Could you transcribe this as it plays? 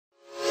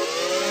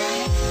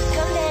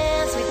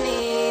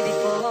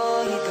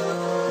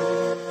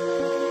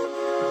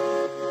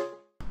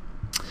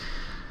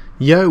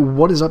Yo,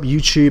 what is up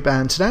YouTube?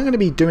 And today I'm going to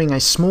be doing a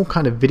small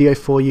kind of video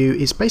for you.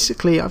 It's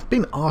basically, I've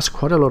been asked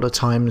quite a lot of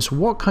times,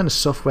 what kind of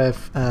software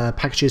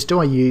packages do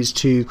I use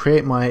to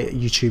create my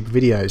YouTube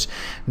videos?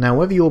 Now,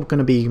 whether you're going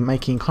to be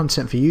making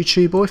content for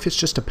YouTube or if it's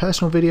just a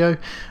personal video,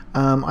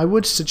 I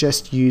would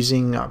suggest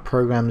using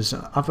programs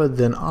other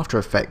than After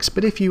Effects.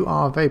 But if you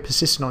are very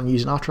persistent on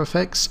using After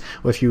Effects,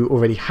 or if you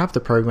already have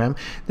the program,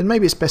 then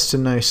maybe it's best to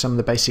know some of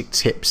the basic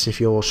tips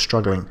if you're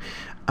struggling.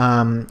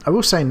 I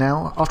will say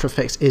now, After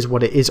Effects is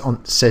what it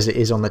says it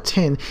is on the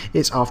tin.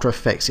 It's After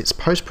Effects. It's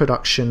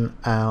post-production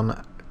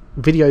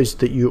videos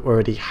that you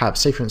already have.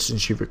 Say for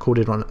instance you've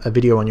recorded on a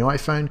video on your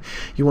iPhone,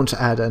 you want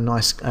to add a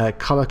nice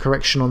color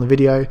correction on the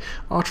video.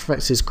 After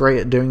Effects is great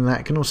at doing that.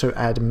 It can also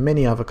add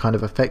many other kind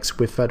of effects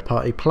with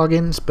third-party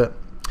plugins, but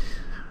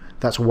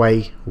that's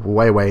way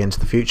into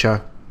the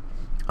future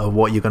of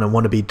what you're going to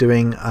want to be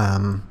doing.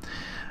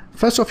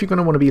 First off, you're going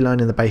to want to be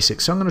learning the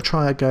basics, so I'm going to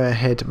try to go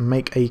ahead and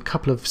make a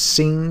couple of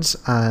scenes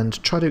and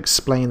try to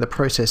explain the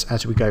process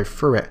as we go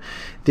through it.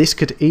 This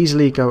could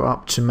easily go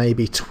up to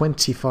maybe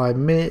 25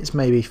 minutes,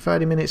 maybe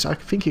 30 minutes. I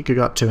think it could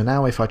go up to an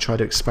hour if I try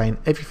to explain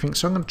everything,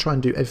 so I'm going to try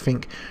and do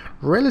everything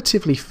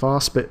relatively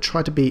fast, but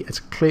try to be as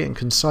clear and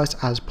concise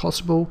as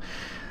possible.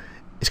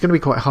 It's going to be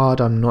quite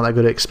hard. I'm not that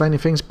good at explaining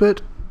things,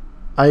 but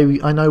I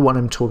know what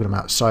I'm talking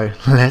about, so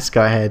let's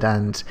go ahead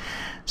and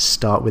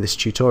start with this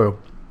tutorial.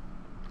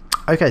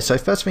 Okay, so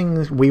first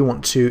thing, we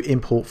want to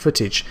import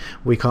footage.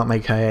 We can't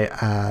make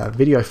a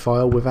video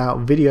file without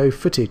video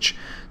footage.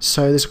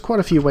 So there's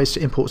quite a few ways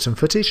to import some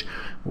footage.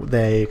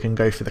 There you can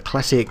go for the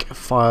classic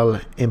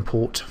file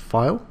import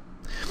file,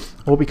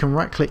 or we can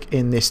right click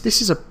in this.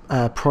 This is a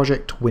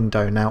project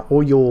window. Now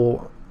all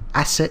your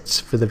assets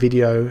for the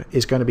video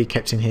is going to be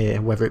kept in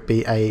here, whether it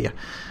be a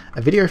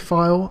video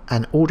file,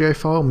 an audio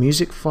file,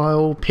 music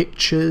file,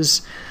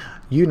 pictures,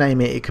 you name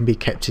it, it can be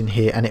kept in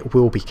here, and it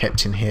will be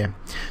kept in here.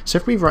 So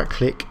if we right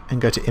click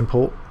and go to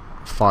import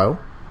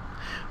file,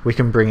 we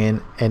can bring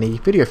in any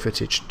video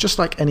footage just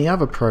like any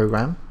other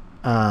program.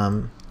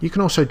 You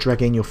can also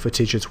drag in your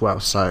footage as well,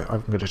 so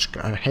I'm going to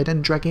go ahead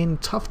and drag in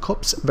Tough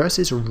Cops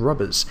versus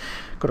Robbers.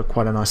 Got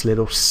quite a nice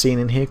little scene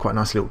in here, quite a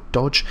nice little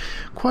dodge,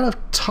 quite a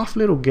tough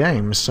little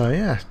game, so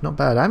yeah, not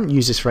bad. I haven't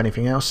used this for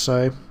anything else,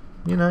 so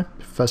you know,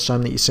 first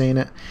time that you're seeing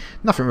it.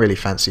 Nothing really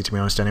fancy, to be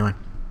honest, anyway.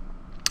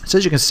 So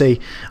as you can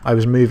see, I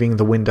was moving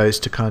the windows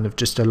to kind of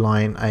just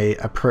align a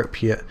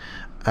appropriate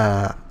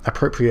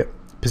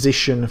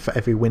position for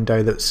every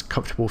window that's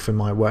comfortable for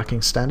my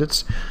working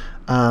standards.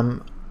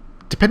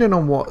 Depending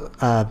on what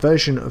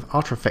version of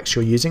After Effects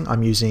you're using,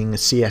 I'm using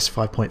CS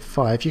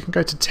 5.5. You can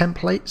go to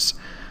templates,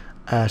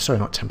 sorry,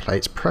 not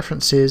templates,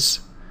 preferences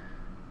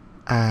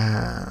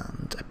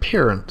and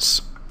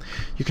appearance.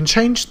 You can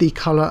change the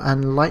color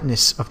and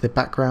lightness of the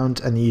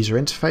background and the user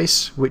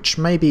interface, which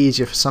may be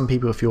easier for some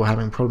people if you're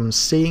having problems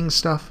seeing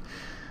stuff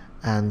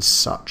and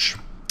such.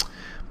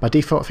 By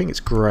default I think it's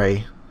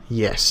grey,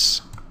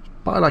 yes,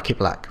 but I like it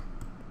black.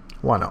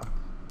 Why not?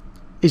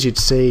 Easy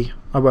to see,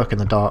 I work in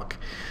the dark,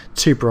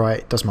 too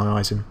bright, does my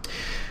eyes in.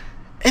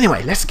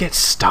 Anyway, let's get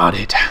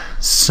started.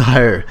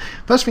 So,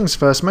 first things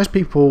first, most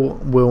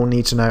people will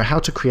need to know how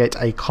to create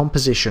a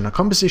composition. A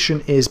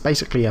composition is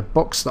basically a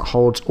box that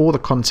holds all the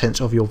content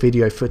of your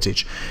video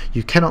footage.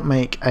 You cannot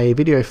make a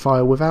video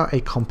file without a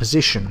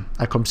composition.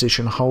 A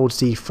composition holds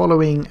the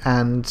following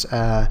and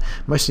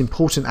most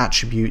important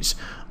attributes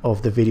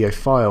of the video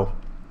file.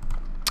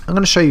 I'm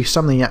going to show you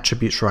some of the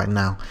attributes right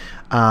now.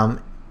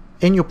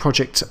 In your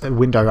project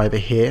window over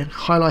here,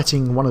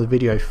 highlighting one of the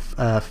video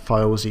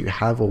files that you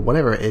have, or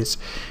whatever it is,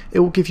 it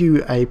will give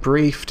you a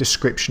brief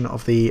description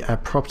of the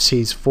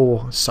properties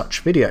for such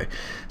video.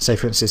 Say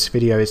for instance this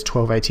video is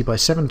 1280 by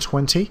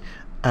 720.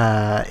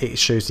 It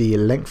shows the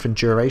length and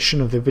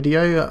duration of the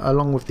video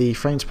along with the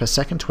frames per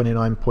second,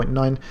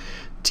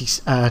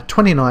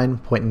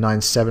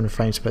 29.97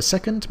 frames per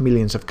second,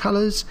 millions of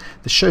colors.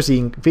 This shows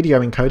the video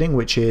encoding,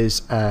 which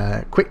is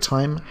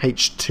QuickTime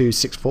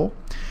H.264.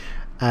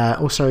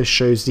 Also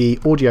shows the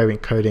audio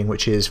encoding,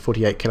 which is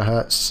 48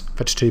 kHz,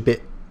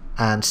 32-bit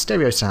and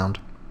stereo sound.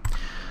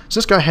 So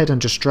let's go ahead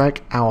and just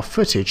drag our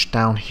footage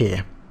down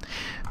here.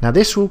 Now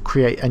this will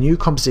create a new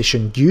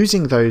composition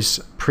using those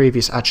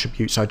previous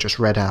attributes I just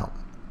read out.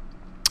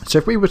 So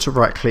if we were to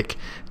right click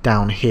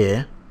down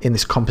here in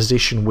this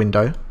composition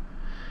window,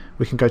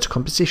 we can go to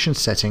composition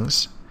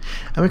settings,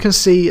 and we can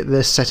see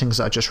the settings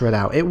that I just read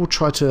out. It will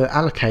try to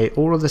allocate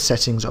all of the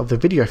settings of the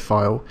video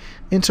file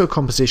into a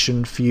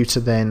composition for you to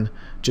then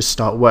just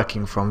start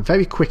working from.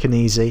 Very quick and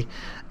easy,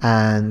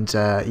 and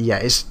yeah,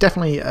 it's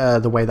definitely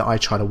the way that I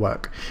try to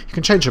work. You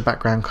can change the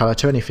background color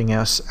to anything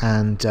else,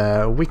 and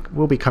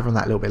we'll be covering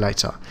that a little bit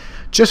later.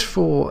 Just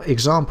for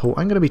example,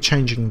 I'm going to be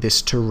changing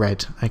this to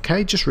red.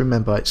 Okay, just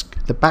remember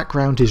the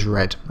background is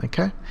red.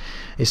 Okay,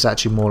 it's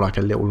actually more like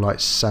a little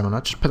light salmon.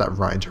 I'll just put that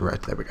right into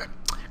red. There we go.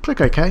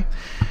 Click OK,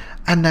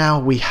 and now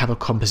we have a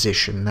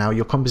composition. Now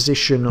your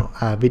composition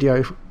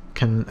video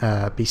can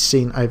be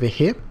seen over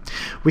here.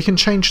 We can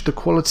change the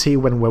quality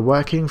when we're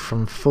working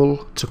from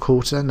full to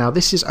quarter. Now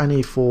this is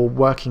only for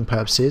working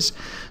purposes,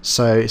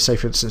 so say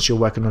for instance you're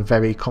working on a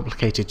very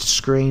complicated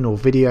screen or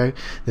video,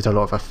 there's a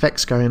lot of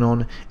effects going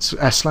on, it's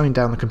slowing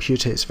down the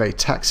computer, it's very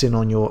taxing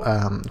on your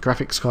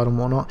graphics card and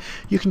whatnot.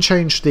 You can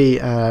change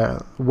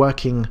the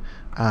working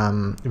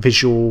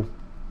visual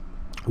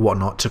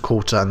whatnot to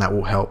quarter, and that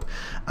will help.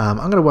 I'm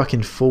going to work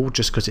in full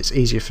just because it's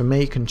easier for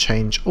me. You can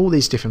change all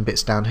these different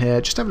bits down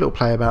here, just have a little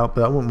play about,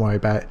 but I wouldn't worry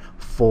about it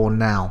for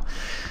now.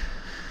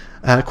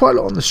 Quite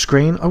a lot on the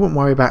screen. I wouldn't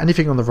worry about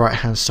anything on the right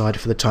hand side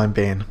for the time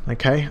being.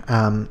 Okay,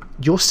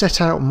 your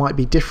setup might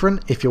be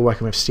different if you're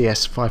working with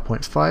CS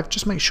 5.5.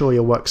 just make sure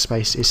your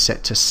workspace is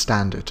set to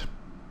standard.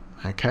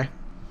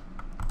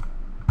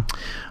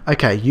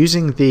 Okay,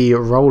 using the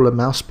roller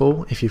mouse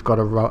ball, if you've got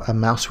a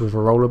mouse with a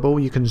roller ball,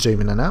 you can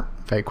zoom in and out,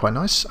 quite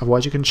nice.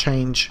 Otherwise you can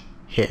change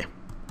here.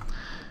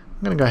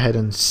 I'm going to go ahead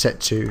and set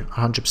to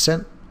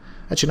 100%.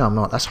 Actually no, I'm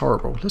not, that's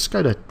horrible. Let's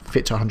go to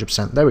fit to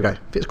 100%. There we go,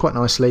 fits quite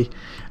nicely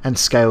and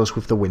scales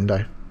with the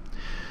window.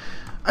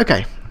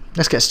 Okay,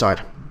 let's get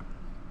started.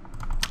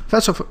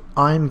 First off,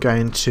 I'm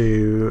going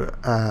to,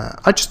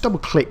 I just double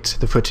clicked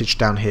the footage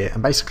down here,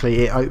 and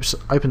basically it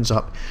opens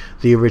up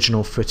the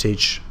original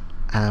footage.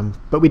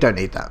 But we don't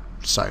need that,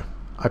 so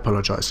I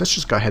apologise. Let's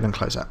just go ahead and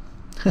close that.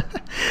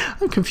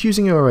 I'm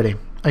confusing you already.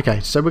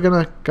 Okay, so we're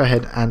going to go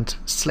ahead and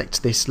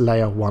select this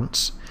layer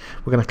once.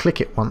 We're going to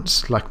click it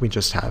once, like we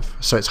just have,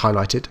 so it's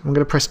highlighted. I'm going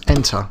to press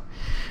enter.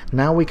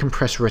 Now we can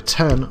press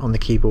return on the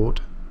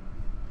keyboard,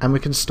 and we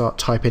can start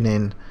typing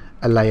in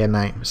a layer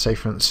name. Say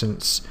for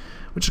instance,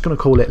 we're just going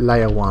to call it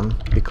layer 1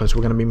 because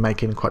we're going to be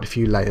making quite a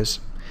few layers,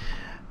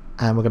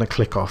 and we're going to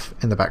click off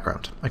in the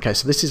background. Okay,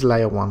 so this is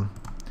layer 1.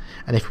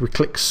 And if we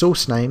click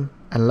source name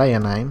and layer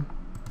name,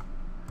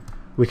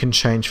 we can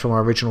change from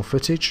our original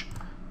footage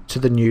to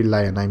the new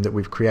layer name that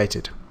we've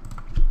created.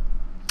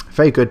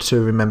 Very good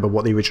to remember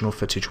what the original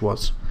footage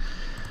was.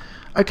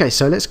 Okay,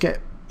 so let's get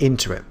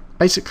into it.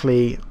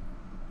 Basically,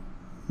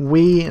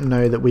 we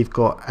know that we've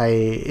got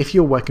if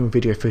you're working with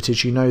video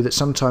footage, you know that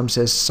sometimes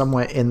there's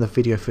somewhere in the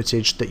video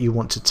footage that you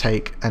want to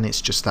take, and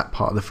it's just that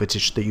part of the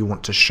footage that you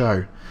want to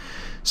show.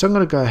 So I'm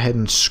going to go ahead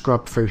and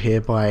scrub through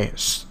here by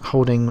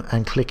holding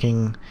and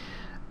clicking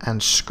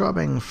and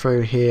scrubbing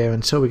through here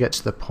until we get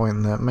to the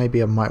point that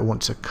maybe I might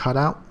want to cut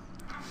out.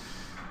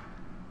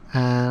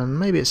 And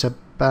maybe it's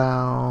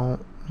about,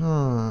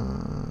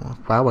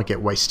 wow, I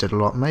get wasted a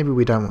lot. Maybe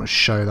we don't want to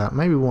show that.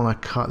 Maybe we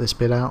want to cut this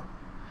bit out.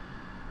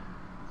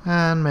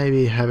 And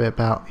maybe have it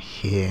about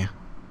here.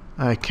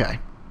 Okay.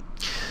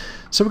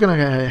 So we're going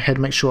to go ahead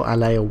and make sure our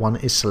layer 1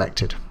 is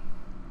selected.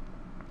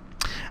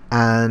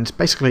 And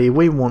basically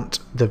we want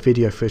the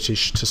video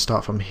footage to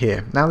start from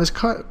here. Now there's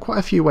quite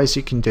a few ways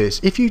you can do this.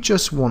 If you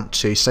just want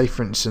to, say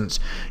for instance,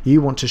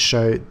 you want to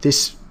show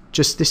just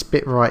this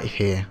bit right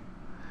here,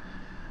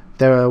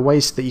 there are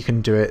ways that you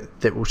can do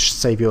it that will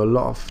save you a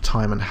lot of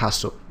time and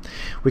hassle.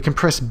 We can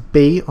press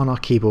B on our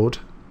keyboard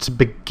to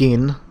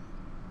begin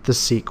the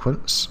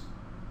sequence,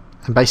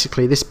 and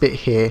basically this bit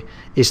here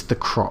is the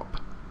crop.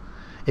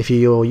 If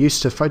you're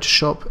used to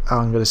Photoshop,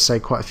 I'm going to say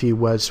quite a few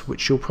words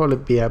which you'll probably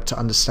be able to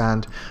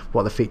understand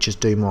what the features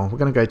do more. We're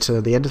going to go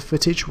to the end of the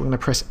footage, we're going to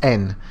press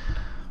N.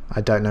 I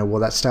don't know what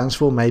that stands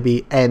for,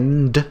 maybe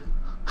end.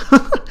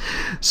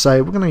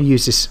 So we're going to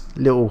use this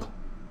little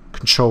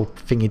control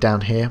thingy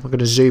down here. We're going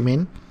to zoom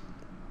in,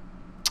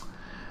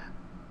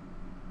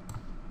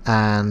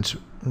 and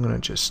I'm going to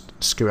just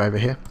scoot over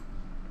here.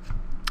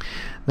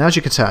 Now as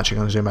you can tell, actually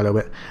I'm going to zoom out a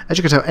little bit. As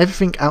you can tell,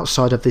 everything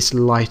outside of this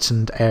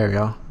lightened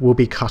area will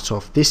be cut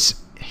off.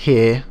 This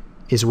here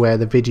is where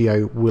the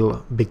video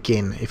will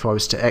begin if I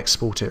was to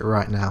export it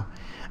right now,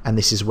 and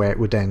this is where it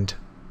would end.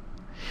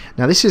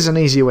 Now this is an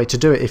easier way to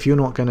do it if you're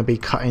not going to be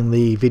cutting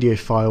the video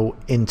file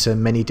into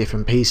many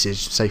different pieces.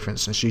 Say for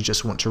instance you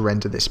just want to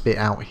render this bit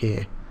out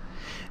here.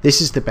 This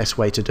is the best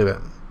way to do it.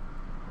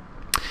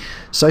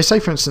 So say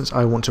for instance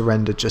I want to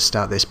render just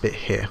out this bit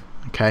here.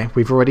 Okay,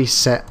 we've already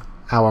set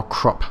our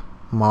crop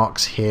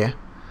marks here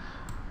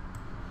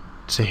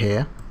to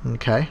here.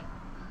 Okay,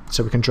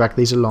 so we can drag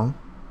these along,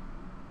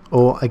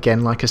 or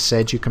again like I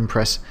said, you can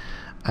press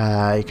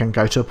you can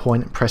go to a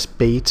point and press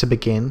B to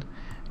begin,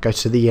 go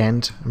to the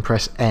end and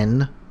press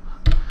N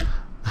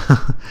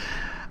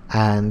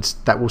and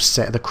that will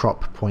set the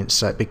crop point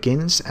so it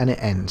begins and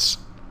it ends.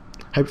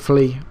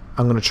 Hopefully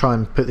I'm going to try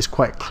and put this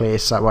quite clear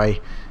so that way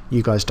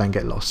you guys don't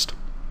get lost.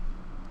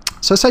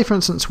 So say for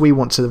instance we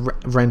want to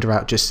render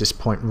out just this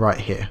point right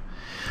here.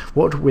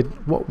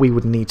 What we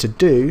would need to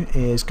do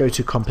is go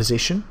to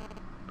composition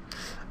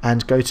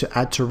and go to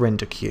add to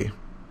render queue.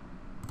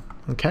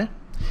 Okay,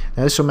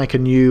 now this will make a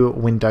new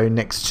window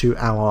next to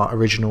our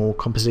original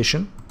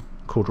composition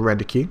called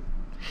render queue,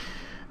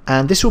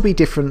 And this will be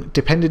different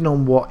depending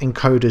on what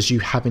encoders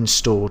you have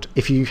installed.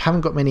 If you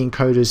haven't got many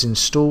encoders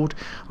installed,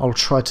 I'll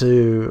try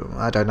to,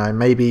 I don't know,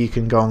 maybe you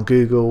can go on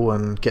Google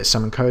and get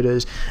some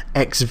encoders,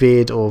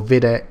 Xvid or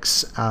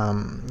VidX,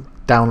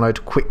 download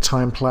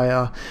QuickTime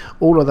Player.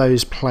 All of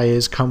those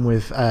players come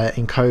with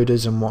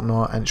encoders and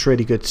whatnot, and it's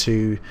really good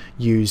to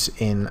use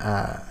in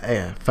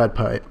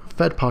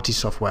third-party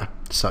software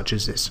such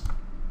as this.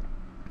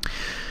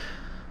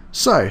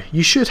 So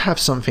you should have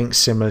something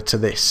similar to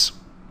this.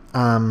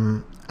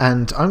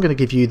 And I'm going to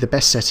give you the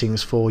best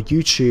settings for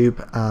YouTube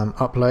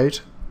upload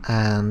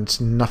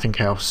and nothing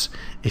else.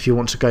 If you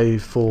want to go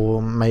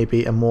for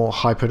maybe a more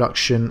high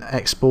production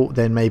export,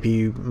 then maybe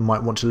you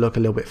might want to look a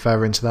little bit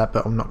further into that,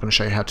 but I'm not going to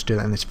show you how to do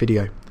that in this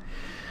video.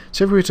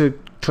 So if we were to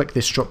click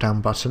this drop down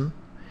button,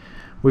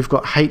 we've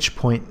got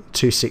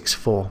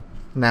H.264.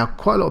 Now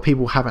quite a lot of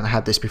people haven't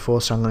had this before,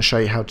 so I'm going to show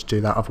you how to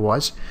do that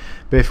otherwise.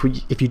 But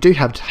if you do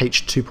have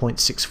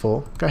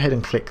H.264, go ahead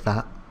and click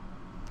that,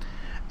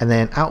 and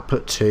then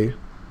output 2,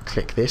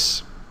 click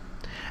this,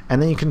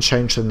 and then you can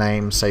change the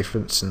name, say for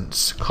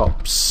instance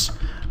Cops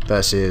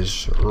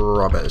versus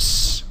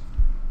Robbers,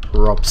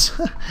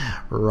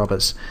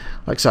 Robbers,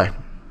 like so.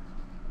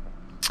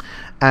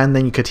 And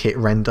then you could hit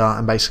render,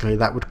 and basically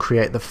that would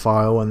create the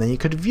file, and then you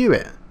could view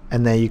it,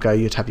 and there you go,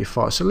 you'd have your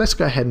file. So let's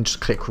go ahead and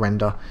just click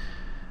render,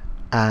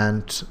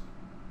 and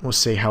we'll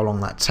see how long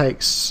that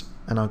takes,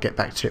 and I'll get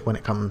back to it when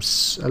it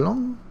comes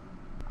along.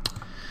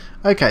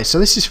 Okay, so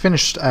this is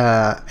finished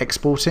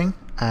exporting,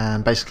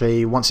 and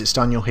basically once it's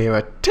done you'll hear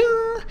a ting,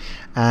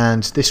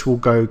 and this will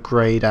go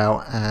grayed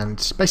out,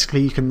 and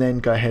basically you can then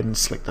go ahead and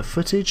select the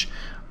footage.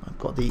 I've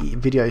got the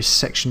video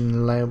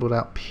section labelled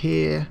up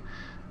here,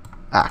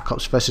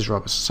 Cops versus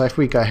Robbers. So if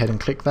we go ahead and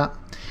click that,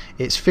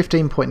 it's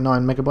 15.9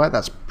 megabyte.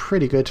 That's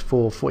pretty good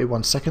for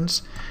 41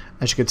 seconds.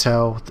 As you can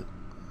tell,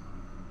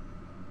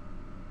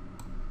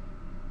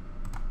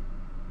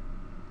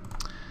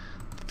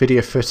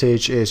 video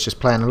footage is just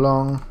playing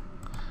along.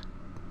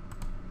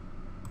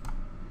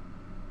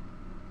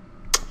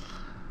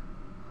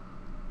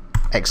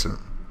 Excellent.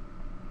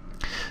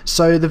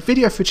 So the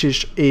video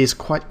footage is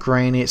quite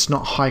grainy, it's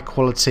not high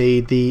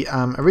quality. The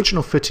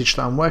original footage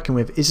that I'm working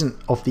with isn't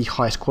of the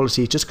highest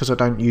quality, just because I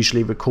don't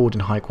usually record in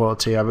high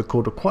quality. I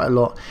record quite a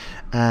lot,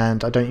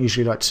 and I don't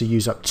usually like to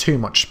use up too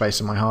much space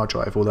on my hard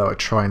drive, although I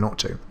try not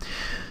to.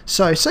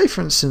 So say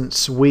for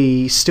instance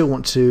we still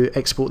want to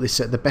export this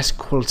at the best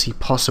quality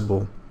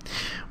possible.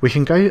 We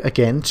can go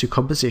again to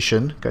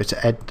composition, go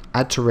to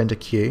add to render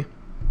queue.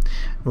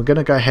 We're going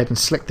to go ahead and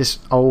select this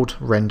old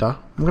render.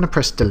 I'm going to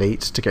press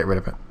delete to get rid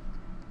of it.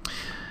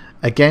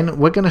 Again,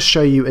 we're going to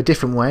show you a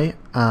different way.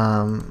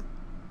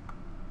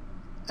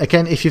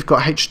 Again, if you've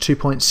got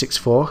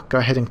H.264, go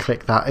ahead and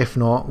click that. If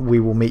not, we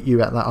will meet you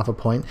at that other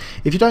point.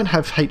 If you don't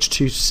have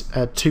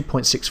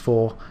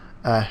H.264,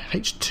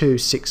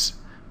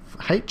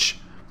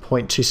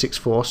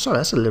 H.264, sorry,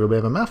 that's a little bit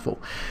of a mouthful,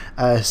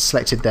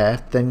 selected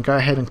there, then go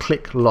ahead and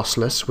click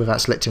lossless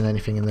without selecting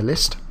anything in the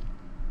list.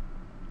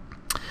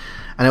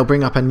 And it'll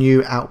bring up a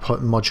new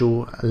output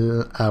module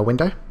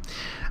window.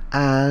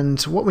 And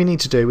what we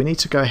need to do, we need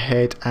to go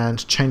ahead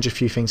and change a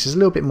few things. It's a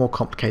little bit more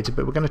complicated,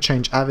 but we're going to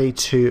change AVI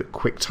to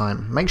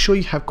QuickTime. Make sure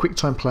you have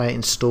QuickTime Player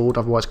installed,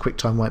 otherwise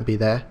QuickTime won't be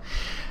there.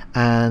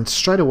 And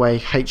straight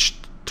away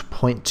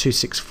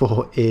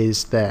H.264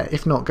 is there.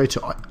 If not, go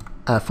to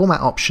Format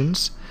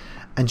Options,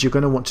 and you're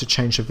going to want to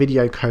change the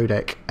video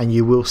codec, and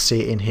you will see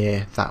it in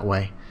here that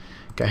way.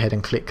 Go ahead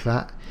and click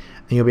that,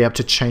 and you'll be able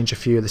to change a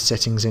few of the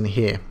settings in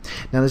here.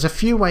 Now there's a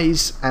few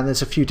ways, and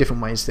there's a few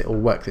different ways that it will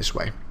work this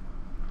way.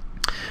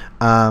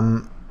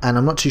 And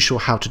I'm not too sure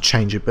how to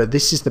change it, but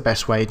this is the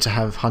best way to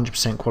have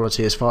 100%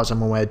 quality as far as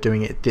I'm aware,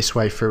 doing it this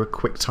way through a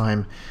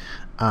QuickTime,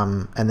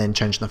 and then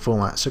changing the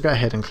format. So go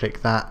ahead and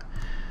click that,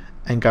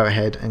 and go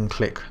ahead and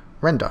click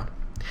render.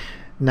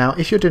 Now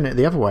if you're doing it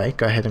the other way,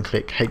 go ahead and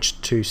click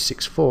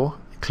H.264,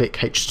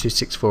 click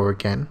H.264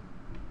 again,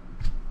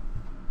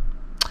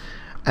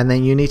 and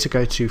then you need to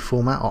go to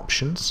Format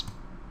Options,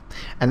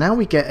 and now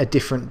we get a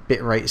different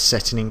bitrate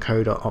setting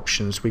encoder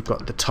options. We've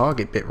got the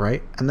target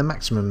bitrate and the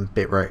maximum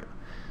bitrate.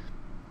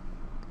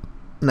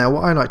 Now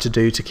what I like to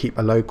do to keep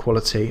a low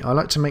quality, I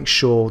like to make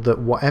sure that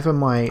whatever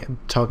my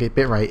target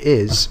bitrate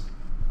is,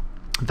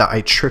 that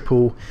I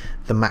triple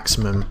the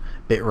maximum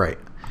bitrate.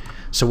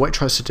 So what it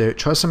tries to do, it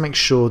tries to make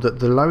sure that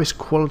the lowest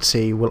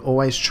quality will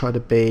always try to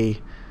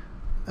be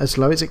as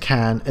low as it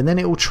can, and then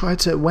it will try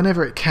to,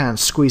 whenever it can,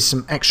 squeeze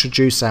some extra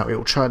juice out. It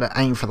will try to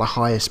aim for the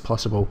highest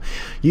possible.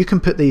 You can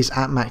put these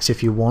at max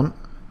if you want,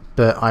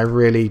 but I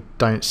really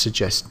don't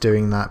suggest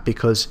doing that,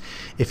 because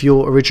if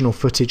your original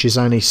footage is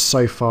only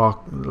so far,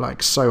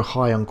 like so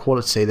high on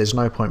quality, there's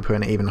no point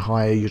putting it even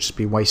higher. You'll just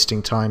be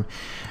wasting time.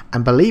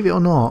 And believe it or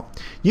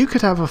not, you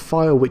could have a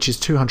file which is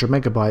 200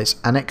 megabytes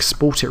and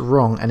export it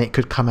wrong, and it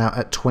could come out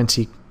at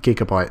 20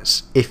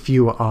 gigabytes if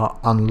you are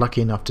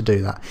unlucky enough to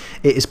do that.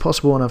 It is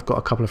possible, and I've got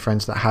a couple of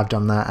friends that have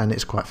done that, and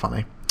it's quite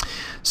funny.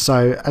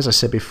 So as I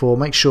said before,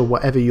 make sure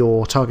whatever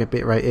your target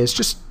bitrate is,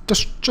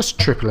 just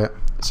triple it.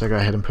 So go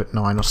ahead and put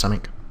 9 or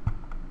something.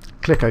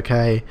 Click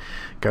OK,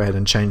 go ahead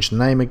and change the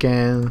name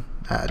again,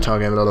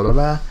 target blah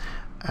blah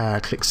blah,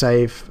 click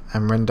save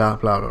and render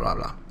blah blah blah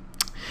blah.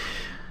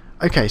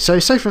 Okay, so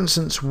say for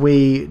instance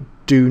we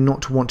do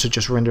not want to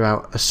just render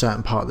out a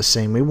certain part of the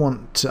scene, we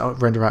want to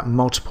render out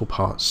multiple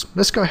parts.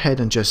 Let's go ahead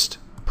and just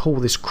pull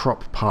this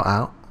crop part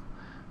out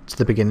to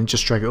the beginning,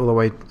 just drag it all the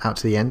way out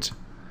to the end,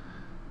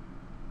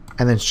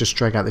 and then just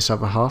drag out this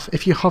other half.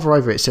 If you hover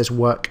over it, it says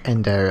work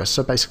end area,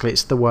 so basically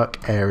it's the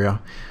work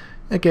area.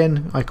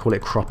 Again, I call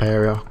it crop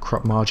area,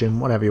 crop margin,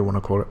 whatever you want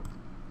to call it.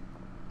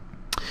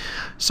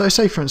 So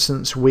say for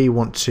instance we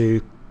want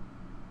to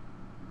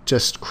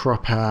just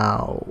crop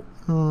out,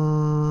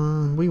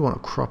 we want to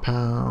crop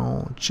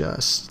out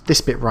just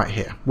this bit right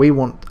here. We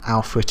want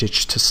our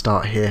footage to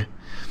start here.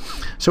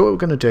 So what we're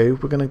going to do,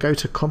 we're going to go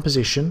to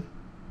composition,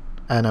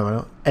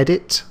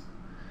 edit,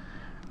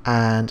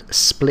 and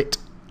split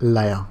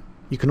layer.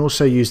 You can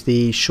also use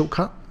the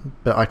shortcut,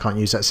 but I can't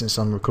use that since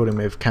I'm recording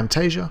with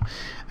Camtasia,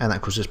 and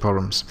that causes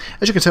problems.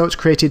 As you can tell, it's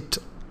created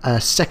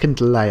a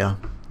second layer.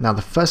 Now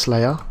the first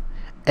layer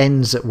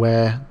ends at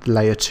where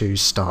layer 2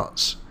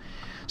 starts.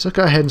 So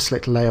go ahead and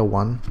select layer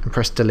 1 and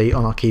press delete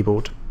on our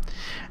keyboard.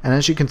 And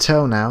as you can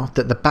tell now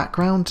that the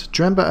background,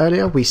 do you remember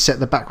earlier we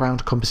set the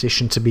background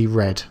composition to be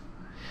red?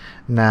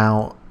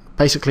 Now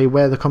basically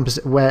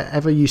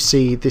wherever you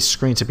see this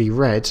screen to be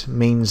red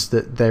means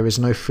that there is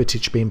no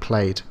footage being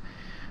played.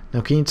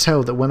 Now can you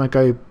tell that when I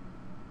go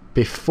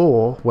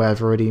before where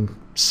I've already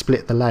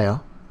split the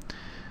layer,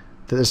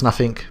 that there's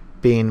nothing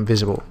being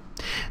visible.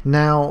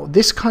 Now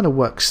this kind of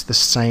works the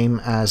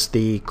same as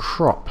the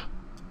crop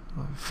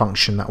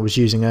function that I was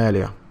using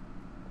earlier,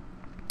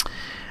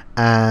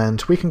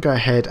 and we can go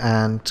ahead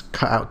and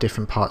cut out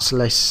different parts. So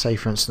let's say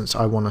for instance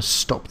I want to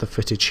stop the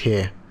footage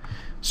here,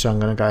 so I'm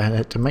going to go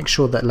ahead to make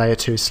sure that layer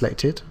 2 is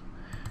selected,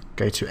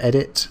 go to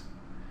edit,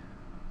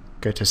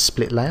 go to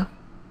split layer,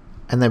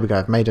 and there we go,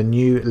 I've made a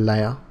new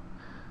layer.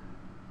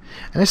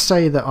 And let's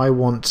say that I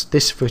want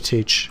this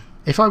footage,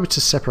 if I were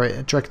to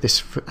separate, drag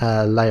this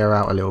layer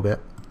out a little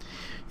bit,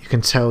 you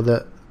can tell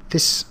that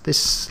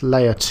this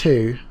layer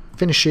 2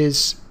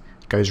 finishes,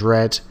 goes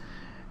red,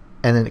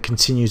 and then it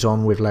continues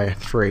on with layer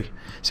 3.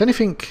 So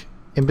anything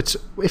in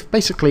between,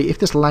 if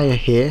this layer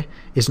here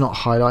is not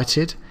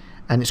highlighted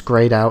and it's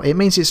grayed out, it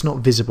means it's not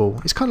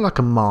visible. It's kind of like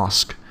a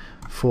mask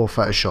for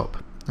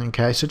Photoshop.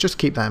 Okay, so just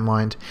keep that in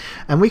mind.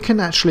 And we can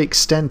actually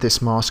extend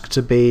this mask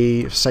to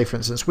be, say for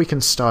instance, we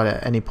can start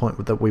at any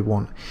point that we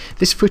want.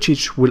 This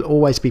footage will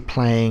always be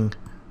playing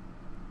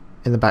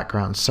in the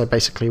background, so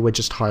basically we're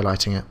just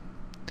highlighting it.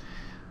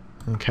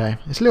 Okay,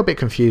 it's a little bit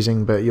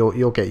confusing, but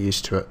you'll get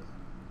used to it.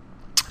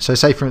 So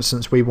say for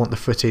instance we want the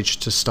footage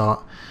to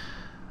start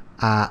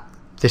at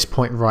this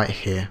point right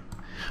here.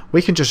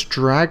 We can just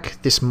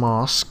drag this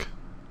mask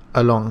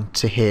along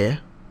to here.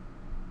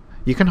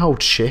 You can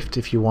hold shift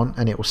if you want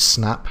and it will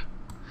snap.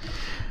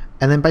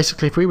 And then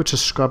basically if we were to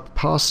scrub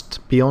past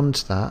beyond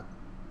that,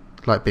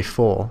 like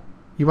before,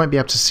 you won't be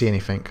able to see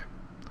anything.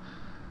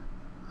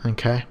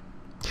 Okay.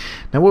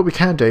 Now what we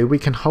can do, we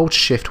can hold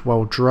shift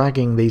while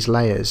dragging these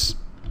layers,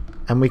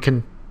 and we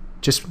can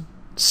just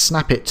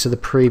snap it to the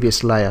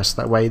previous layer, so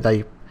that way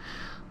they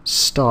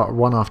start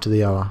one after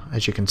the other,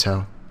 as you can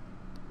tell.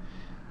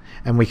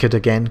 And we could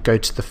again go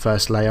to the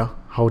first layer,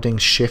 holding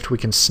shift we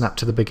can snap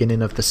to the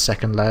beginning of the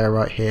second layer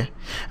right here,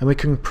 and we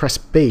can press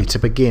B to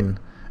begin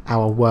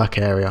our work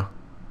area.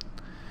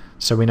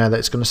 So we know that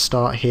it's going to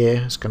start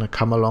here, it's going to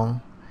come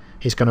along,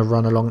 he's going to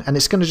run along, and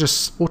it's going to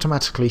just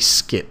automatically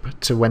skip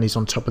to when he's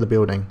on top of the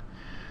building.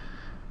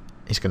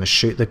 He's going to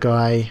shoot the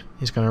guy,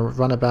 he's going to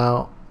run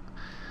about,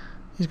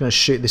 he's going to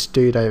shoot this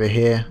dude over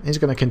here, he's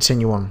going to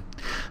continue on.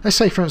 Let's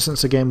say for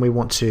instance again we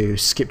want to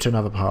skip to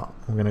another part.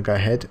 We're going to go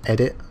ahead,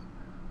 edit,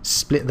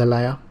 split the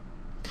layer,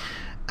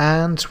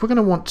 and we're going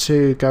to want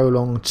to go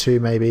along to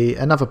maybe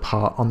another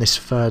part on this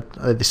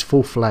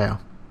fourth layer,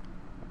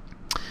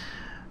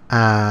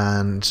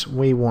 and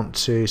we want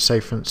to say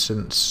for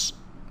instance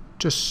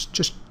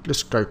just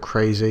let's go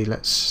crazy,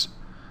 let's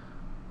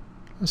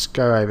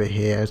go over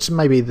here. It's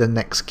maybe the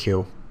next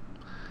kill,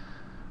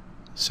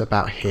 so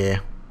about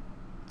here.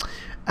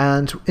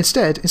 And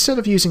instead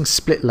of using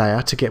split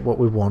layer to get what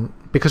we want,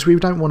 because we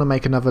don't want to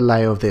make another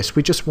layer of this,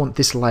 we just want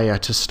this layer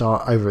to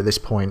start over at this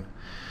point.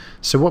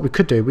 So what we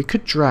could do, we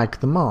could drag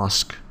the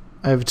mask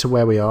over to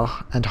where we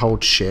are and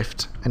hold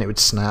shift, and it would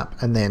snap,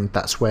 and then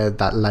that's where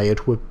that layer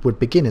would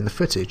begin in the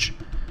footage.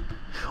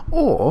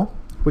 Or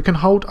we can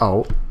hold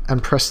alt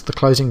and press the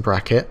closing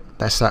bracket,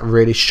 that's that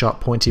really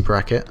sharp pointy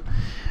bracket,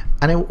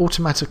 and it will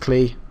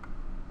automatically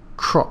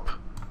crop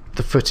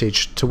the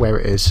footage to where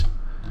it is,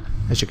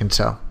 as you can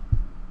tell.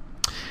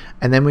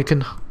 And then we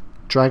can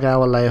drag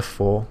our layer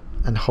 4,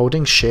 and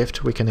holding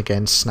shift we can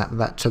again snap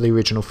that to the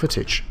original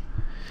footage.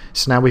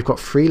 So now we've got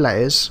 3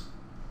 layers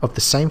of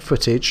the same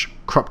footage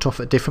cropped off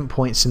at different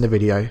points in the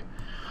video,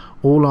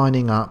 all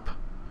lining up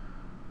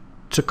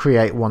to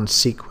create one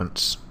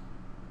sequence.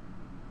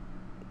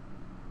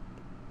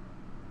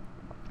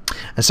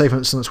 And say for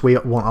instance we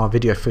want our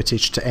video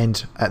footage to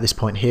end at this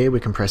point here, we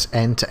can press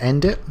N to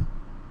end it,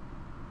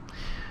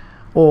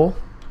 or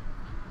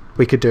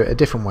we could do it a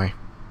different way.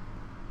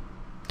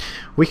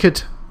 We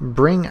could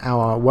bring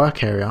our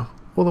work area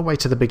all the way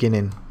to the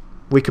beginning.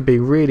 We could be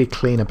really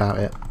clean about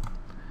it.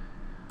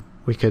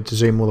 We could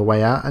zoom all the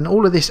way out, and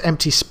all of this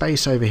empty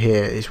space over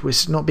here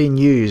is not being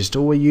used.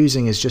 All we're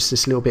using is just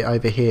this little bit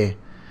over here.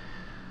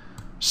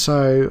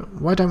 So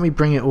why don't we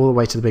bring it all the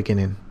way to the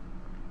beginning?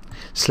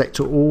 Select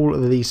all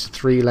of these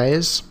 3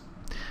 layers,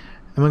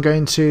 and we're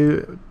going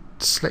to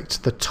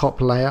select the top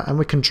layer, and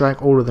we can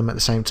drag all of them at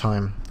the same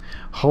time.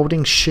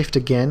 Holding shift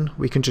again,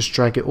 we can just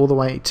drag it all the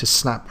way to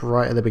snap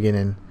right at the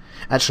beginning.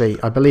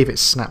 Actually, I believe it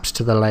snaps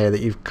to the layer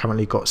that you've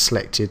currently got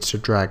selected to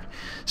drag.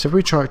 So if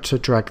we try to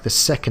drag the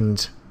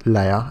second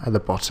layer at the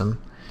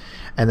bottom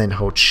and then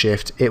hold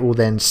shift, it will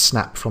then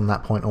snap from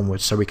that point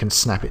onwards, so we can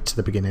snap it to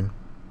the beginning.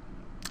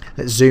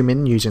 Let's zoom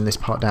in using this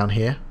part down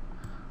here.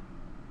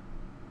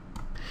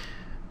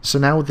 So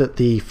now that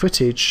the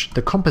footage,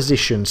 the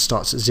composition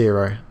starts at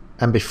 0,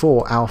 and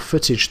before our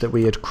footage that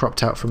we had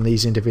cropped out from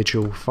these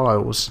individual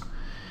files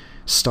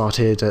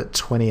started at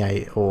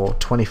 28 or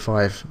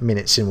 25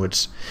 minutes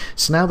inwards.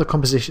 So now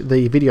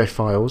the video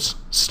files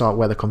start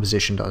where the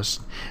composition does.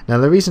 Now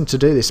the reason to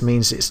do this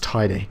means it's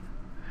tidy.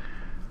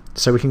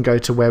 So we can go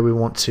to where we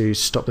want to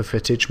stop the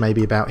footage,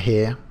 maybe about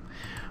here.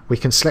 We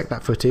can select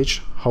that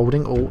footage,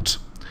 holding Alt.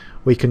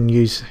 We can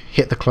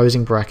hit the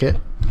closing bracket,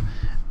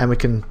 and we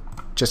can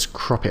just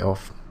crop it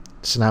off.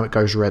 So now it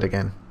goes red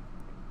again.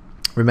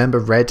 Remember,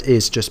 red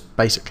is just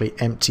basically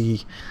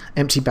empty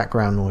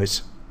background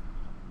noise.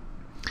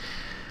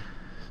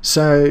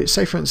 So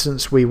say for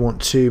instance we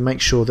want to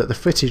make sure that the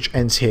footage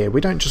ends here. We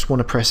don't just want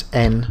to press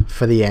N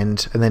for the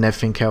end and then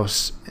everything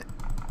else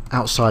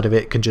outside of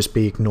it can just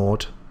be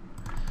ignored,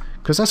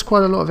 because that's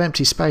quite a lot of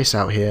empty space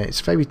out here.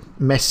 It's very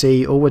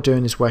messy. All we're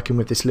doing is working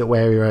with this little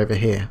area over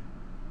here.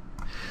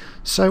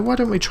 So why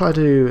don't we try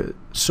to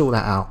sort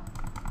that out?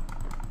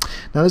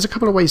 Now there's a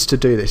couple of ways to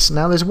do this.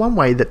 Now there's one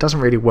way that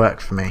doesn't really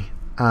work for me.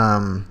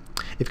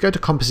 If you go to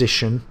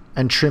composition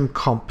and trim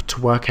comp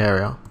to work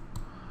area.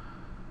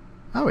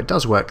 Oh, it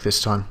does work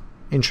this time.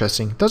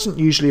 Interesting. It doesn't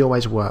usually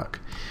always work.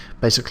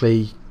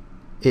 Basically,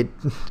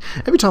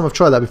 every time I've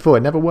tried that before,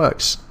 it never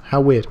works.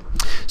 How weird.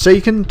 So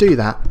you can do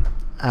that,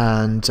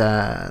 and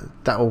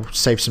that will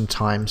save some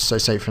time. So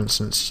say for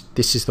instance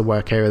this is the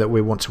work area that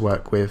we want to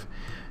work with.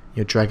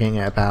 You're dragging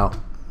it about,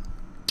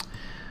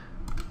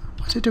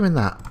 what's it doing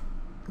that?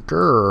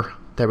 Grrr.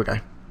 There we go.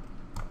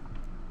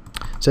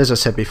 So as I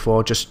said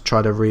before, just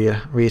try to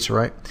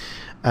reiterate,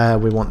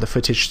 we want the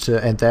footage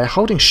to end there.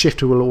 Holding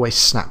shift will always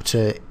snap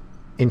to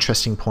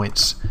interesting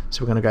points,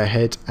 so we're going to go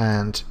ahead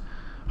and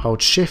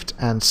hold shift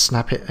and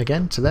snap it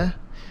again to there,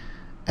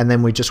 and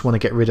then we just want to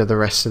get rid of the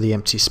rest of the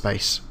empty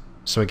space.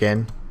 So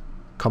again,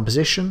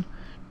 composition,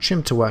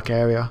 trim to work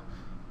area,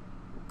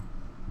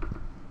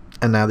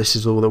 and now this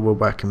is all that we're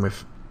working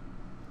with.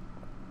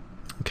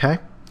 Okay,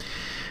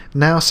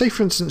 now say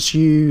for instance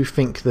you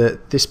think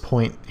that this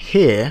point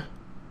here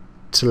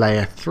to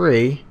layer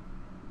 3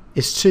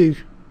 is too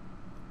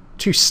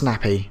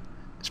snappy.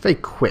 It's very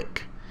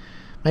quick.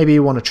 Maybe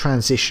you want to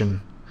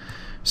transition.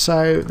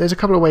 So there's a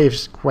couple of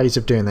ways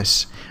of doing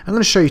this. I'm going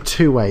to show you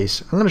 2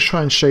 ways. I'm going to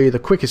try and show you the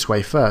quickest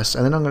way first,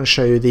 and then I'm going to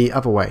show you the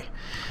other way.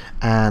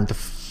 And the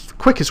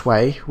quickest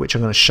way, which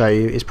I'm going to show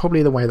you, is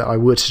probably the way that I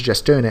would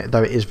suggest doing it,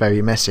 though it is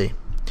very messy.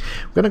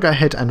 We're going to go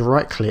ahead and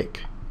right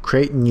click,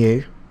 create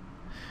new,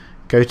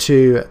 go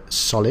to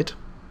solid,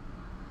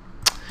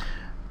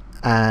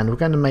 and we're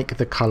going to make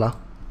the color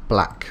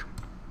black.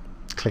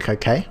 Click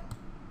OK.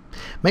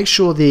 Make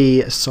sure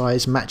the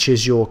size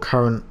matches your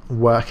current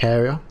work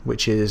area,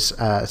 which is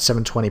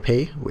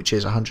 720p, which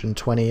is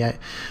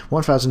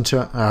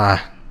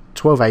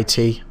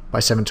 1280 by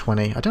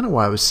 720. I don't know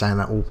why I was saying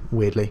that all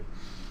weirdly.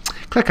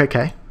 Click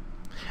OK.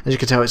 As you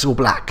can tell, it's all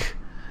black.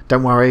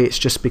 Don't worry, it's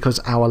just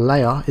because our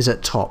layer is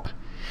at top.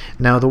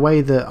 Now the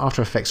way that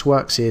After Effects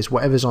works is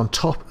whatever's on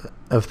top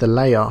of the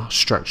layer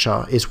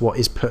structure is what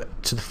is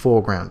put to the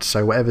foreground.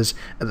 So whatever's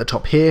at the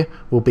top here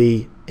will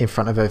be in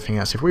front of everything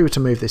else. If we were to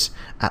move this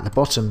at the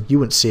bottom, you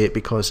wouldn't see it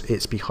because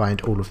it's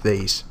behind all of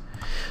these.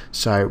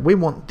 So we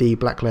want the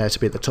black layer to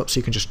be at the top, so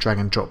you can just drag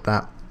and drop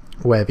that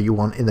wherever you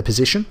want in the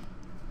position.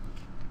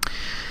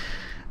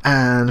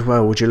 And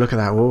well, would you look at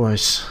that, we're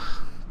almost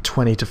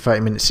 20 to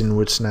 30 minutes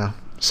inwards now.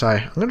 So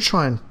I'm going to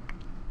try and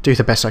do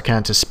the best I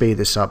can to speed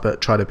this up,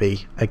 but try to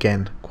be,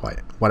 again, quite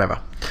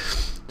whatever.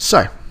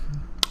 So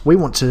we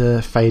want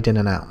to fade in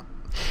and out.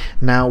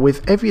 Now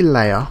with every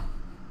layer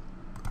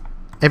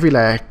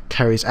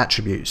carries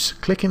attributes.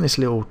 Clicking this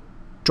little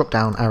drop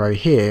down arrow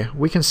here,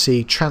 we can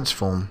see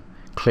transform.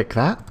 Click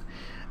that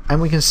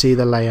and we can see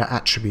the layer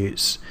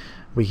attributes.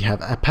 We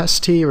have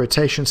opacity,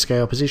 rotation,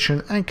 scale,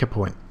 position, anchor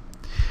point.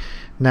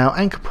 Now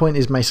anchor point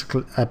is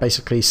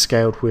basically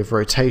scaled with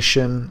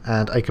rotation,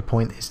 and anchor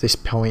point is this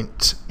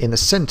point in the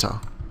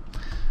center.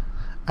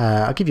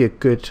 I'll give you a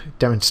good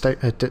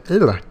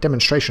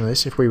demonstration of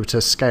this. If we were to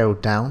scale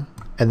down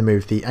and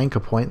move the anchor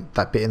point,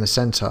 that bit in the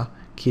center,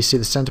 can you see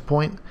the center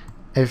point?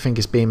 Everything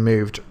is being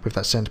moved with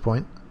that center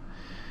point.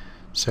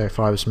 So if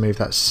I was to move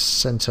that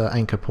center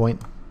anchor point,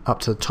 up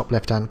to the top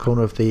left hand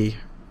corner of the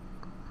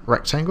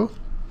rectangle,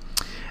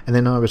 and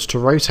then I was to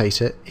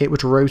rotate it, it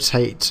would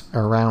rotate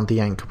around the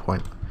anchor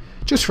point,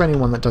 just for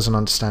anyone that doesn't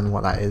understand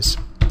what that is.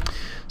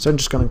 So I'm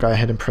just going to go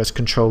ahead and press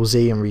Ctrl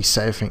Z and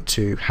reset everything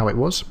to how it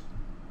was.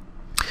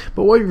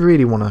 But what we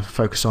really want to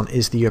focus on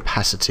is the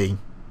opacity.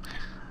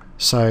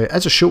 So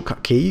as a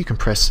shortcut key, you can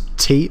press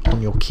T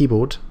on your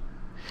keyboard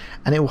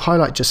and it will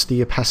highlight just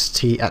the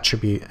opacity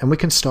attribute, and we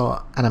can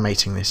start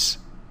animating this.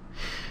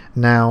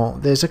 Now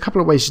there's a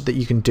couple of ways that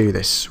you can do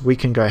this. We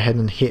can go ahead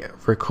and hit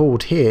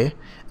record here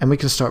and we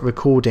can start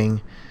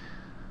recording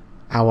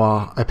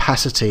our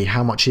opacity,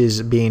 how much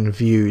is being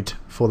viewed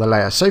for the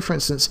layer. So for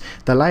instance,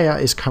 the layer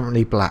is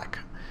currently black,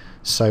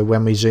 so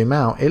when we zoom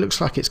out it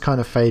looks like it's kind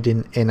of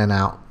fading in and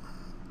out.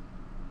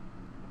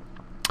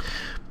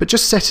 But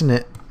just setting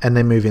it and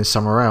then moving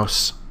somewhere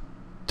else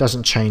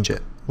doesn't change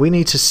it. We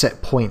need to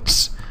set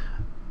points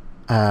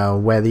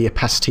where the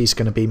opacity is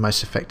going to be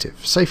most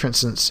effective. Say for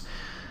instance,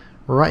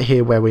 right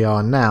here where we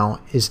are now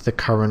is the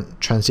current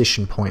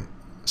transition point.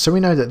 So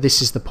we know that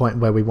this is the point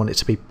where we want it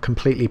to be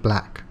completely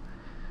black.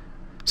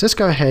 So let's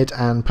go ahead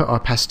and put our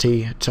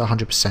opacity to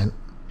 100%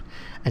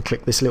 and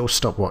click this little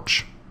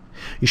stopwatch.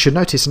 You should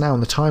notice now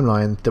on the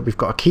timeline that we've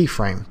got a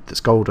keyframe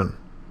that's golden.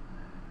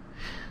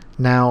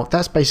 Now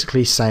that's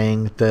basically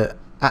saying that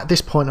at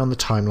this point on the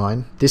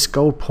timeline, this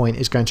gold point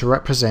is going to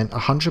represent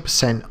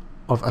 100%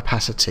 of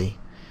opacity.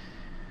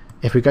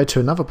 If we go to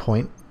another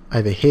point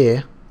over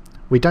here,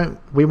 we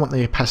want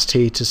the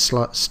opacity to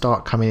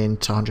start coming in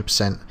to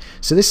 100%.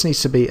 So this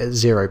needs to be at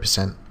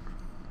 0%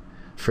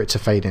 for it to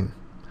fade in.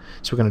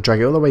 So we're going to drag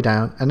it all the way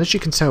down, and as you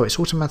can tell, it's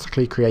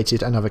automatically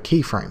created another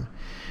keyframe.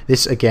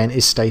 This again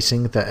is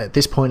stating that at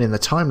this point in the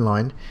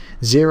timeline,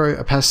 0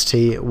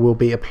 opacity will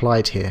be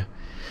applied here,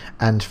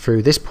 and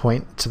through this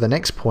point to the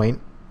next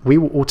point we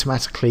will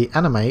automatically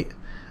animate.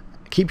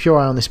 Keep your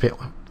eye on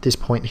this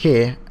point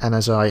here, and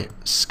as I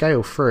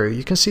scale through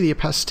you can see the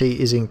opacity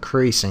is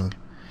increasing,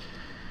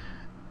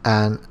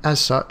 and as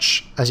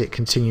such, as it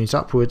continues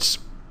upwards,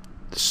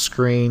 the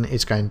screen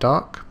is going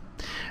dark,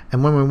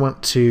 and when we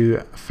want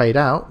to fade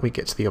out we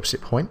get to the opposite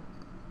point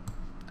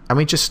and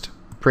we just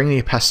bring the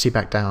opacity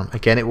back down.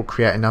 Again, it will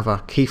create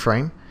another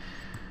keyframe.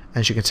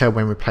 As you can tell,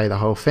 when we play the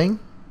whole thing,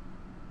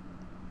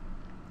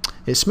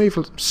 it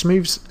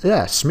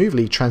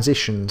smoothly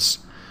transitions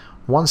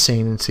one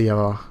scene into the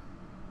other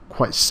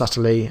quite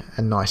subtly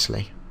and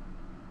nicely.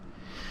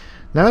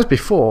 Now as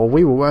before,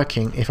 we were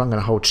working, if I'm going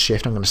to hold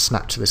shift, I'm going to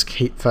snap to this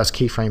first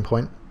keyframe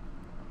point.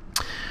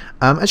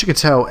 As you can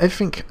tell,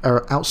 everything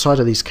outside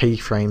of these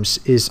keyframes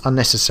is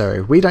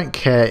unnecessary. We don't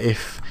care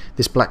if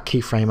this black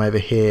keyframe over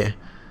here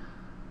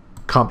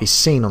can't be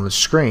seen on the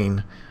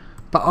screen,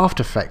 but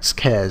After Effects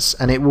cares,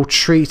 and it will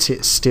treat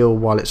it still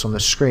while it's on the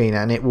screen,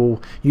 and it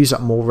will use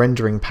up more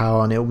rendering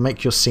power, and it will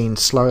make your scene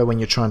slower when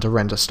you're trying to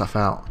render stuff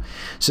out.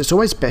 So it's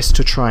always best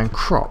to try and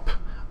crop.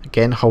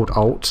 Again, hold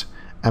Alt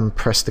and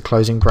press the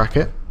closing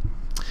bracket,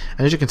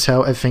 and as you can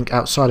tell, everything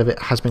outside of it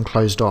has been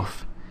closed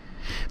off.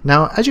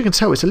 Now as you can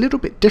tell, it's a little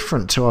bit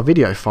different to our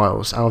video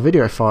files. Our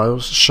video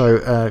files show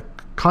a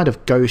kind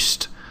of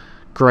ghost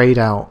grayed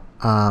out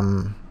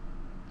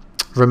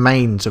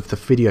remains of the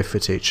video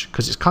footage,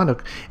 because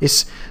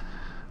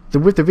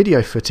with the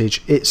video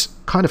footage it's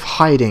kind of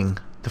hiding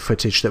the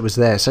footage that was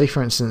there. Say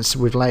for instance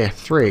with layer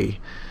 3,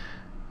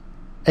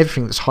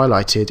 everything that's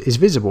highlighted is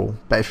visible,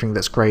 but everything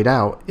that's grayed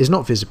out is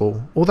not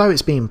visible. Although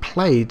it's being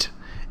played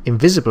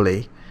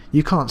invisibly,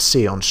 you can't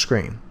see it on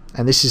screen,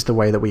 and this is the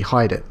way that we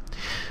hide it.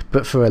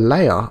 But for a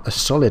layer, a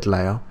solid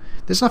layer,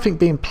 there's nothing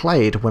being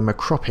played when we're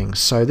cropping,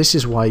 so this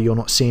is why you're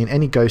not seeing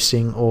any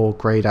ghosting or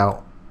grayed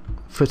out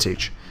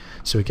footage.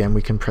 So again,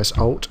 we can press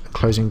Alt,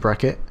 closing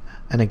bracket,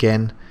 and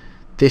again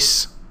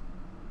this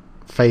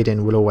fade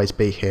in will always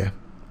be here.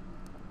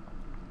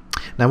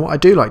 Now what I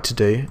do like to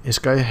do is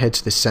go ahead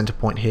to this center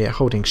point here,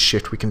 holding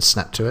shift we can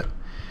snap to it,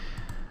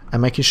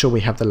 and making sure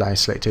we have the layer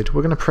selected,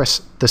 we're going to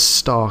press the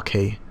star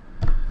key,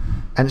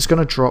 and it's going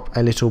to drop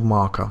a little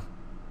marker.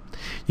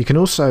 You can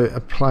also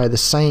apply the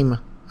same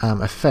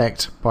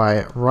effect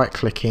by right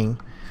clicking,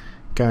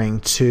 going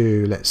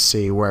to, let's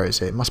see, where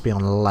is it? It must be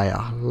on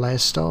layer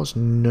stars.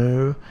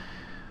 No,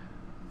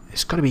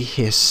 it's got to be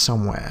here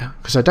somewhere,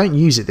 because I don't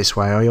use it this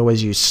way, I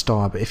always use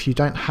star. But if you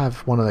don't have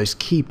one of those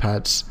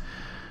keypads,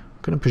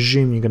 I'm going to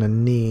presume you're going to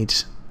need,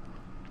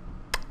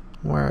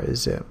 where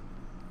is it?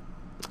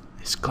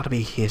 It's got to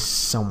be here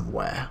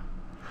somewhere.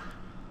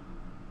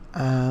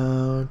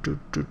 Add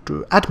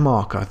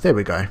marker, there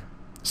we go.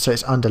 So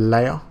it's under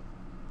layer,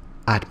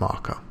 add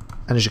marker,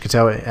 and as you can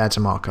tell, it adds a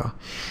marker.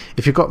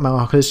 If you've got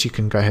markers, you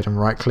can go ahead and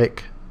right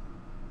click,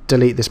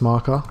 delete this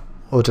marker,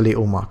 or delete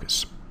all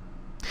markers.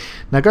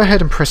 Now go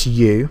ahead and press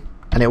U,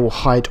 and it will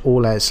hide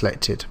all layers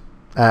selected,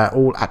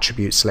 all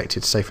attributes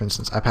selected. Say for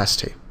instance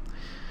opacity.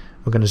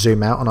 We're going to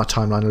zoom out on our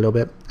timeline a little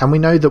bit, and we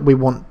know that we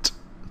want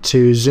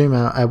to zoom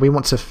out, we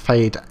want to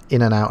fade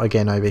in and out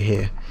again over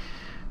here.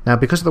 Now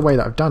because of the way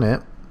that I've done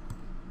it,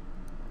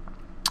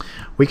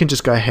 we can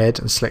just go ahead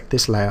and select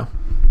this layer,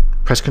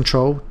 press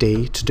Ctrl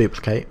D to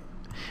duplicate,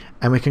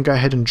 and we can go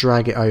ahead and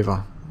drag it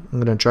over. I'm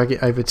going to drag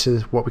it over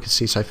to what we can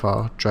see so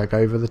far, drag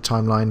over the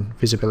timeline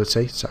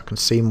visibility so I can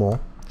see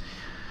more.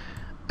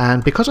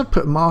 And because I've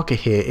put a marker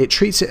here, it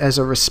treats it as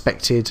a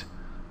respected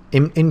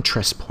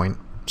interest point.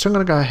 So I'm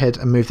going to go ahead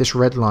and move this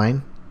red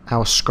line,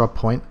 our scrub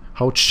point,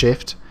 hold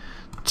shift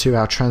to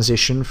our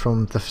transition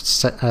from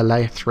the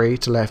layer 3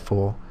 to layer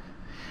 4.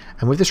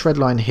 And with this red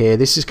line here,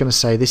 this is going to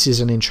say this is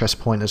an interest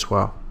point as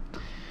well.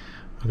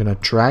 We're going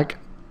to drag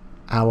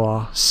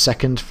our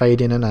second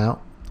fade in and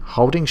out,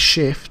 holding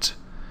shift.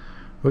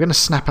 We're going to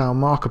snap our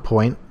marker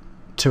point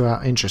to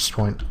our interest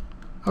point.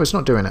 Oh, it's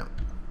not doing it.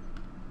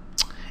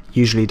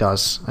 Usually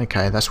does.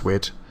 Okay, that's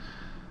weird.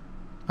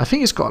 I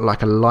think it's got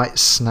like a light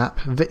snap.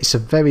 It's a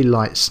very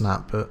light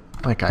snap, but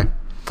okay.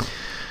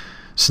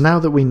 So now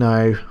that we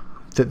know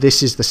that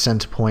this is the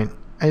center point,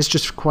 it's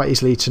just quite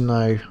easily to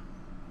know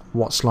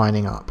what's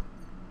lining up.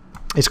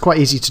 It's quite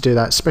easy to do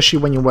that, especially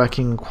when you're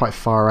working quite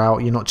far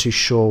out. You're not too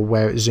sure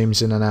where it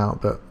zooms in and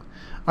out, but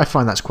I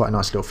find that's quite a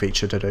nice little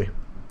feature to do.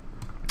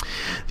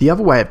 The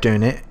other way of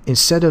doing it,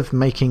 instead of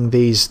making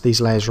these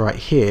layers right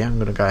here, I'm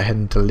going to go ahead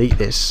and delete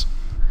this.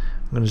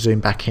 I'm going to zoom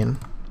back in.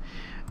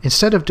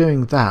 Instead of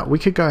doing that, we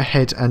could go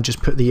ahead and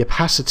just put the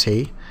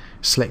opacity,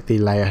 select the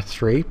layer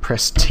 3,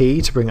 press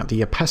T to bring up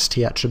the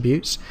opacity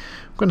attributes.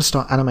 I'm going to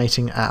start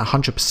animating at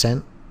 100%.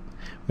 I'm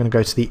going to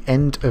go to the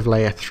end of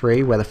layer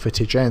 3 where the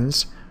footage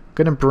ends. I'm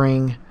going to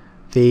bring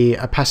the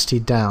opacity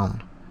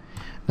down.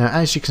 Now,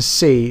 as you can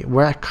see,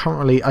 we're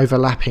currently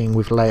overlapping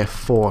with layer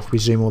 4. If we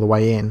zoom all the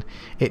way in,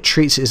 it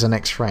treats it as the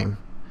next frame.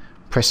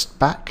 Press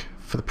back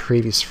for the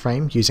previous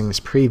frame using this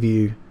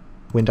preview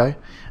window.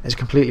 It's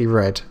completely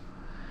red.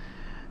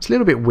 It's a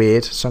little bit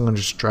weird, so I'm going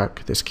to just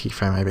drag this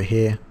keyframe over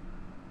here.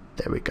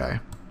 There we go.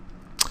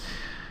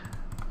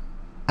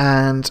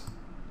 And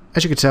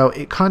as you can tell,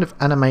 it kind of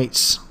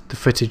animates the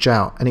footage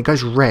out and it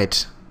goes red.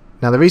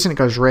 Now, the reason it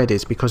goes red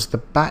is because the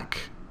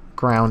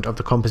background of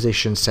the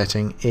composition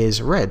setting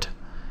is red.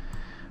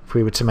 If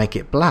we were to make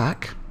it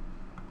black,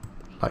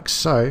 like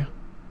so,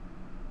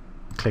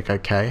 click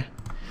OK,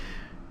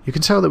 you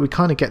can tell that we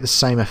kind of get the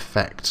same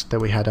effect that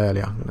we had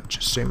earlier. I'm going to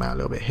just zoom out a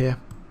little bit here,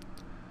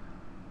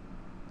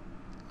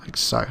 like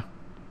so.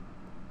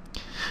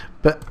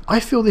 But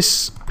I feel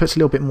this puts a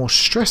little bit more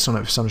stress on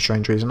it for some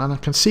strange reason, and I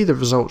can see the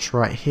results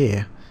right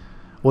here,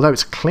 although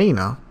it's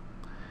cleaner.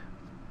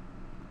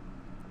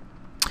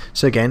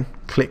 So again,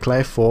 click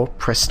layer 4,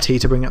 press T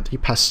to bring up the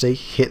opacity,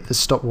 hit the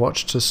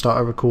stopwatch to start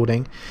a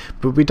recording,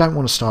 but we don't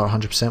want to start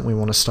 100%, we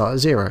want to start at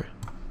 0.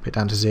 Put it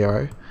down to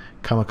 0,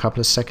 come a couple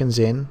of seconds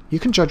in. You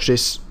can judge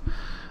this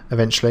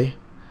eventually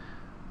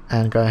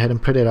and go ahead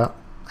and put it up.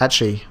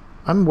 Actually,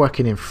 I'm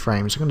working in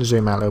frames, I'm going to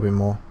zoom out a little bit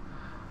more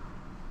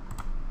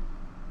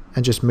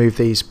and just move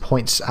these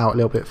points out a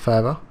little bit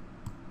further.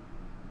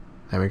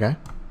 There we go.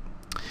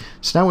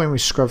 So now when we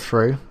scrub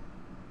through,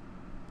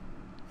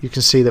 you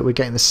can see that we're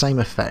getting the same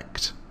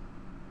effect.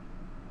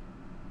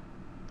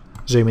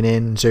 Zooming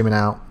in, zooming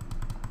out.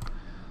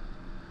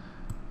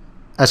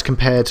 As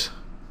compared,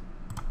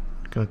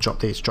 I'm going to drop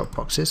these drop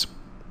boxes.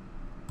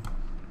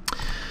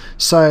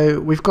 So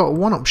we've got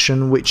one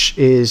option which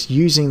is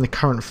using the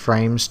current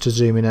frames to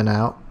zoom in and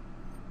out.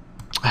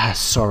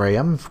 Sorry,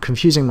 I'm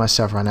confusing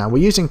myself right now.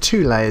 We're using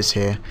 2 layers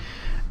here,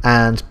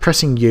 and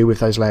pressing U with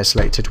those layers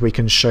selected, we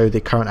can show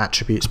the current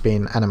attributes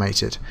being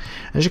animated.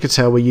 As you can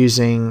tell, we're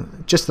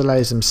using just the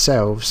layers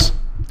themselves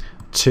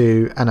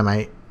to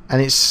animate,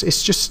 and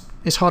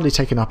it's hardly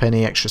taking up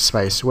any extra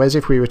space. Whereas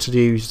if we were to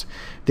use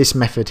this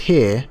method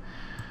here,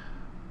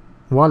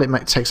 while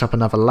it takes up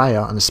another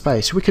layer and the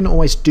space, we can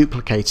always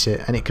duplicate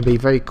it, and it can be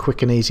very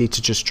quick and easy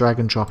to just drag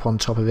and drop on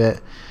top of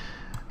it.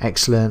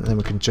 Excellent. And then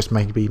we can just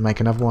maybe make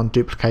another one,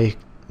 duplicate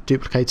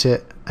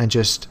it, and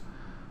just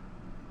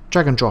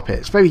drag and drop it.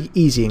 It's very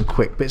easy and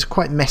quick, but it's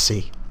quite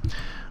messy.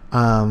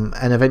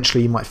 And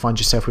eventually you might find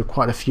yourself with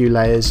quite a few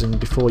layers, and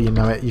before you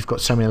know it, you've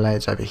got so many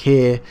layers over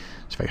here.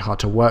 It's very hard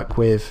to work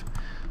with.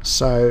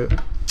 So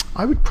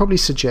I would probably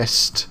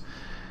suggest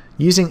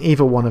using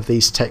either one of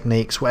these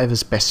techniques,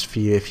 whatever's best for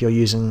you. If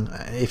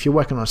you're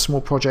working on a small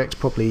project,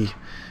 probably,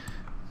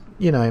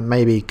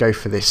 maybe go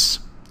for this.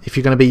 If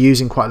you're going to be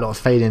using quite a lot of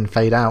fade in,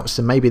 fade outs,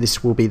 then maybe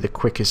this will be the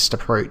quickest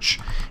approach,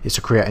 is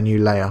to create a new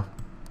layer.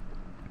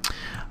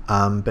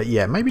 But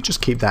yeah, maybe just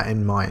keep that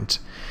in mind.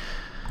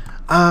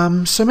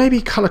 So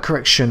maybe color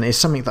correction is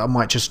something that I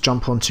might just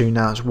jump onto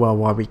now as well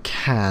while we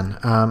can.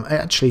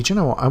 Actually, do you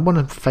know what? I want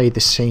to fade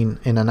this scene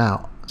in and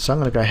out. So I'm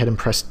going to go ahead and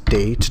press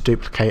D to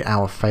duplicate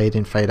our fade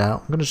in, fade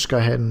out. I'm going to just go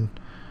ahead and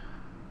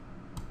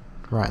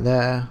right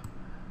there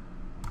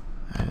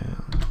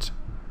and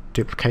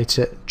duplicate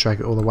it, drag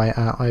it all the way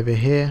out over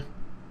here.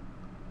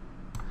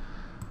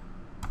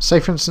 Say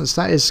for instance,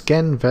 that is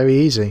again very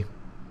easy.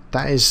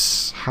 That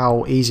is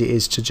how easy it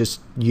is to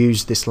just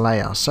use this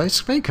layer. So it's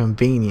very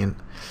convenient.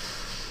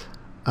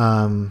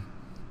 But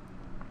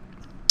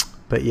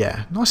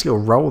yeah, nice little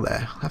roll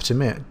there. I have to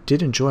admit,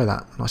 did enjoy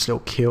that. Nice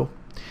little kill.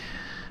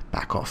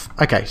 Back off.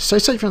 Okay, so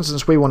say for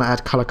instance we want to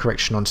add color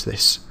correction onto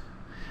this.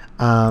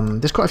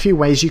 There's quite a few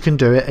ways you can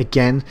do it.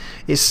 Again,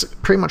 it's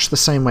pretty much the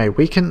same way.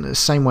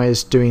 Same way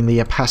as doing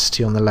the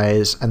opacity on the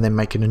layers and then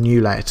making a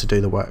new layer to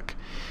do the work.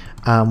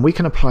 We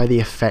can apply the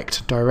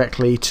effect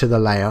directly to the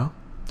layer,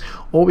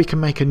 or we can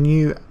make a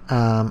new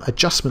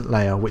adjustment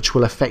layer which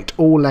will affect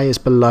all layers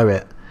below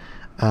it.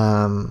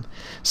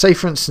 Say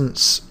for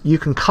instance, you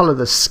can color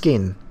the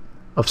skin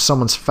of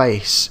someone's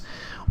face,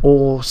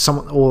 or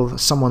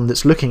someone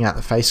that's looking at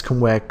the face can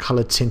wear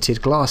colored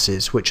tinted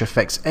glasses which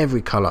affects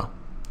every color.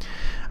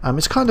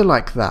 It's kind of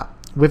like that.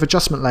 With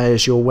adjustment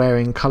layers, you're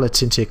wearing color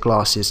tinted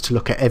glasses to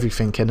look at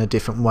everything in a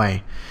different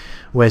way,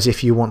 whereas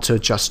if you want to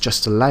adjust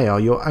just a layer,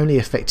 you're only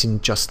affecting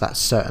just that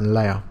certain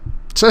layer.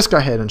 So let's go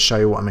ahead and show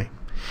you what I mean.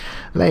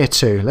 Layer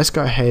 2, let's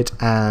go ahead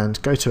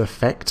and go to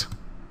Effect,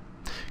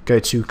 go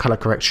to Color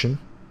Correction,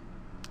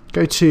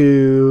 go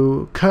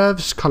to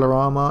Curves,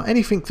 Colorama,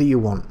 anything that you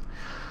want.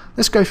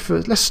 Let's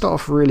start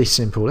off really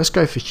simple. Let's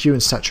go for Hue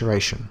and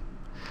Saturation.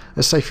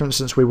 Let's say for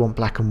instance we want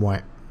black and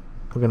white.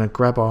 We're going to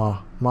grab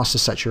our master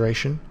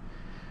saturation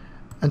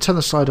and turn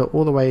the slider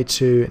all the way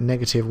to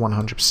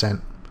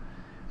 -100%.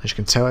 As you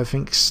can tell,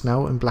 everything's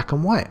now in black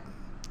and white.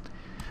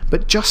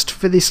 But just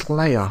for this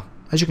layer,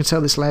 as you can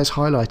tell, this layer is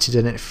highlighted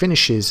and it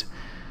finishes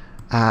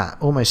at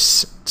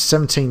almost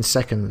 17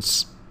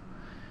 seconds.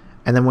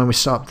 And then when we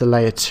start up the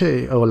layer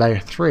 2 or layer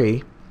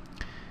 3,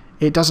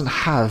 it doesn't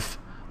have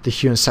the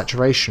hue and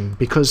saturation,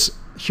 because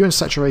hue and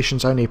saturation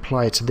is only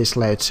applied to this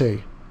layer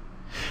 2.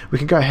 We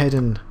can go ahead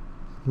and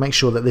make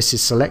sure that this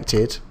is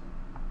selected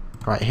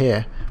right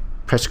here,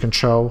 press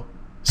Ctrl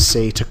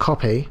C to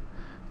copy,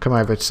 come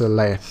over to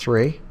layer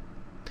 3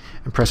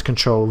 and press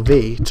Ctrl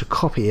V to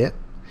copy it.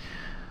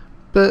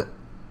 But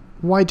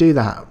why do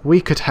that? We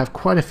could have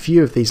quite a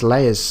few of these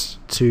layers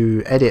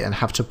to edit and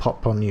have to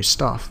pop on new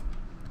stuff.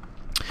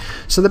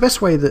 So the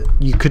best way that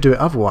you could do it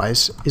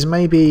otherwise is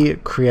maybe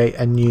create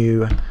a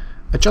new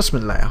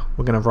adjustment layer.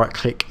 We're going to right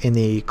click in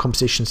the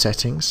composition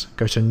settings,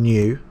 go to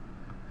New,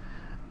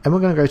 and we're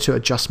going to go to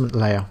Adjustment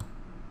Layer.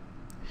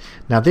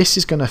 Now this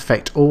is going to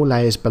affect all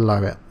layers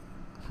below it.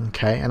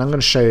 Okay, and I'm going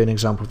to show you an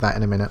example of that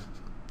in a minute.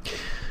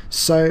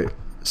 So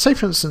say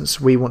for instance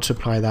we want to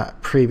apply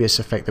that previous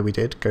effect that we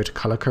did. Go to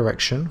Color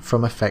Correction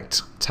from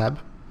Effect tab,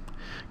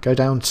 go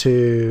down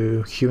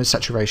to Hue and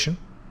Saturation,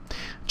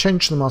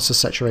 change the master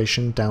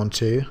saturation down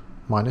to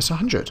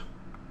 -100.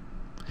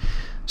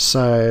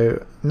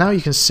 So now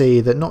you can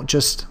see that not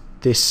just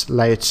this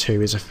layer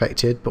 2 is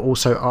affected, but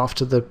also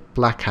after the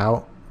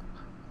blackout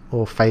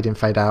or fade in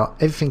fade out,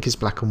 everything is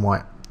black and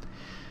white.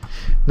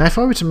 Now if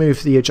I were to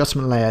move the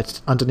adjustment layer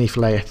underneath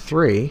layer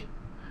 3,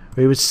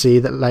 we would see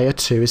that layer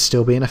 2 is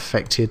still being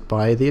affected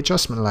by the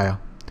adjustment layer,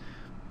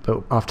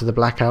 but after the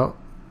blackout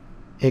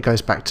it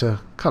goes back to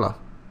color.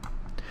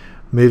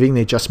 Moving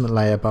the adjustment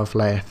layer above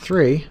layer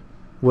 3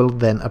 will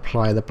then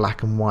apply the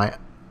black and white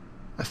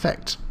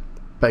effect,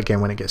 but again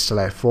when it gets to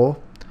layer 4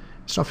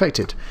 it's not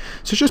affected.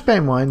 So just bear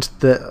in mind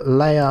that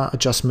layer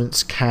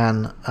adjustments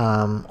can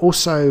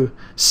also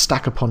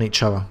stack upon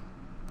each other.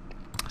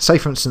 Say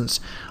for instance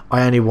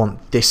I only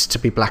want this to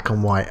be black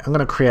and white. I'm going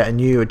to create a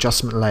new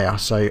adjustment layer,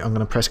 so I'm going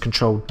to press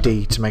Ctrl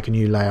D to make a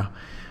new layer.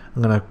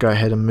 I'm going to go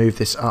ahead and move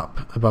this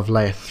up above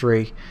layer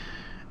 3,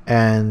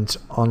 and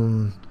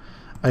on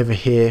over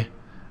here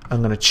I'm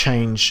going to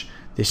change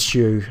this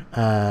hue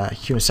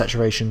and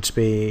saturation to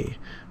be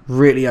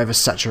really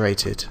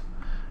oversaturated.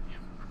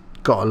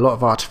 Got a lot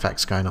of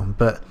artifacts going on,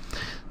 but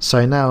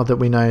so now that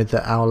we know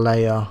that our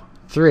layer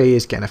 3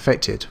 is getting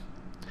affected,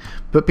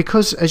 but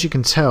because as you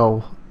can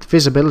tell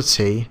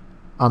visibility,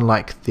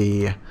 unlike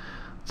the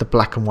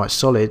black and white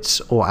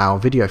solids or our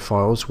video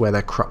files where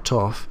they're cropped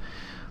off,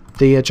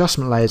 the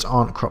adjustment layers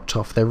aren't cropped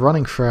off, they're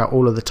running throughout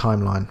all of the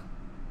timeline.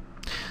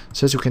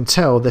 So as you can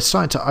tell they're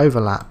starting to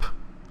overlap.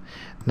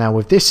 Now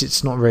with this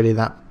it's not really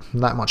that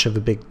much of a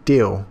big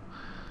deal,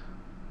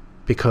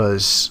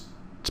 because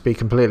to be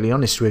completely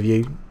honest with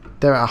you,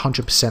 they're at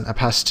 100%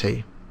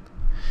 opacity.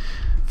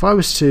 If I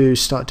was to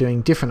start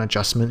doing different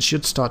adjustments,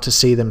 you'd start to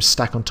see them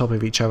stack on top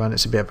of each other and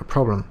it's a bit of a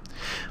problem.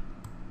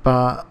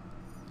 But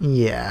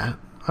yeah,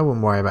 I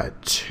wouldn't worry about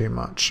it too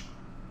much.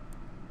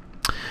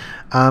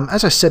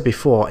 As I said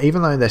before,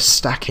 even though they're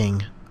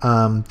stacking,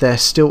 they're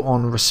still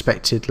on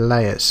respected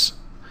layers.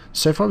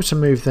 So if I were to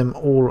move them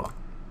all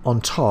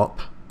on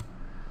top,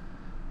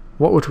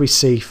 what would we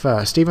see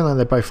first? Even though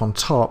they're both on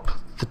top,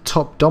 the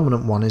top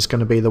dominant one is going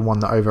to be the one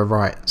that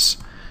overwrites.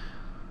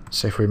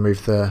 So if we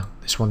move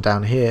this one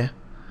down here,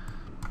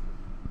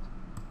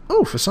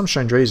 oh, for some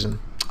strange reason,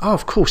 oh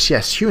of course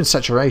yes, hue and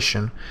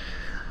saturation,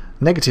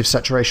 negative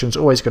saturation is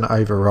always going to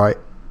overwrite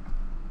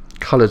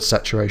coloured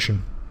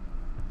saturation.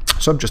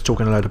 So I'm just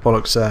talking a load of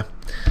bollocks there.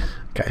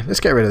 Okay, let's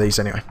get rid of these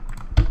anyway.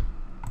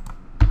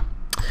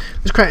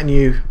 Let's create a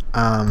new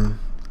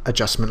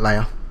adjustment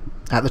layer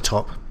at the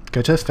top.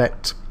 Go to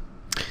Effect,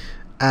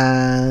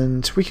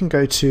 and we can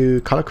go to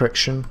Color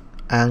Correction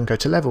and go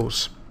to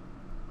Levels.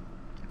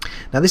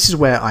 Now this is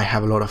where I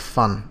have a lot of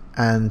fun,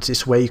 and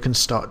it's where you can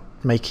start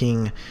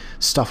making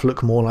stuff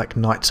look more like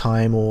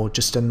nighttime or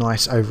just a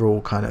nice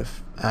overall kind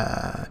of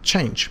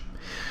change.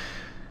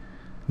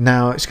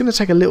 Now it's going to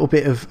take a little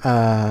bit of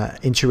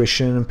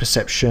intuition and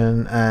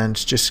perception and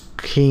just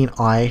keen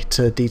eye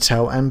to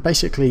detail, and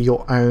basically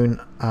your own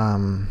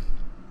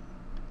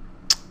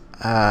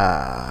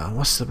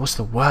what's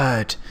the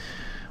word?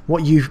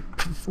 What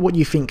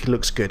you think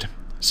looks good.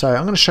 So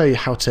I'm going to show you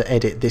how to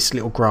edit this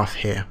little graph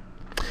here.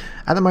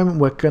 At the moment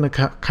we're going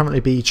to currently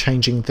be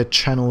changing the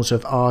channels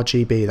of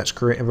RGB,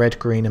 that's red,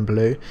 green and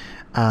blue.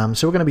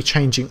 So we're going to be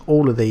changing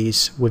all of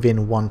these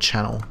within one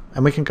channel,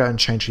 and we can go and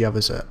change the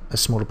others at a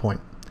smaller point.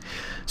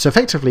 So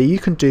effectively you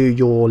can do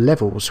your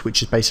levels,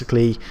 which is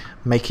basically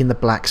making the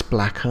blacks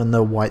blacker and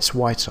the whites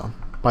whiter.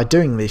 By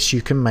doing this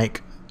you can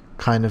make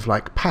kind of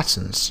like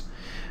patterns.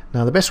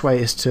 Now the best way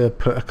is to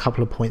put a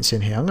couple of points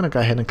in here. I'm going to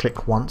go ahead and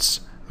click once,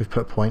 we've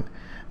put a point,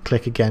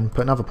 click again,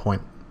 put another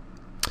point.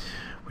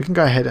 We can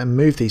go ahead and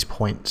move these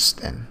points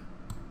then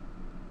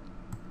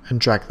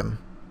and drag them.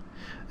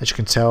 As you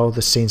can tell,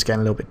 the scene's getting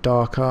a little bit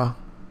darker, a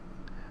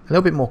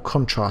little bit more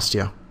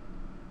contrastier.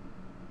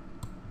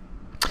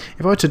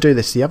 If I were to do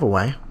this the other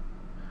way,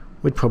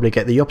 we'd probably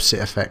get the opposite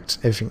effect.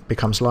 Everything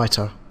becomes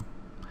lighter.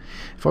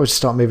 If I were to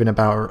start moving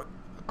about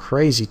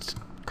crazy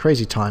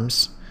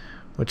times,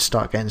 we'd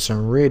start getting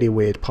some really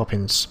weird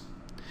pop-ins.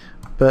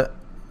 But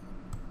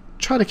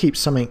try to keep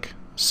something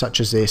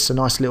such as this, a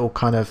nice little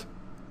kind of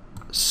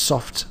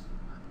soft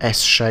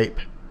S shape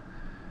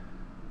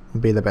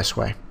would be the best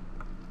way.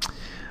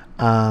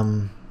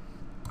 Again,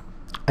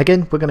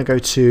 we're going to go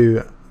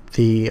to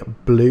the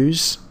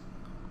blues,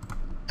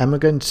 and we're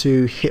going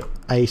to hit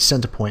a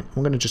center point.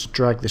 We're going to just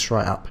drag this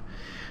right up.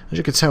 As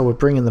you can tell, we're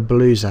bringing the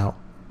blues out.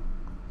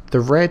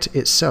 The red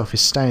itself is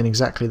staying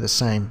exactly the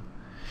same.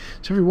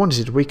 So if we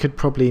wanted, we could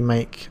probably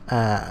make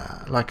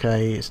like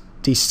a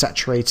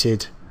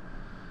desaturated.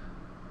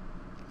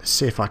 Let's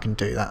see if I can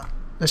do that.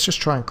 Let's just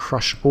try and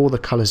crush all the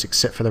colours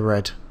except for the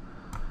red.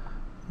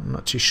 I'm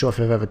not too sure if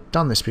I've ever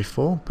done this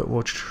before, but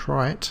we'll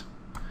try it.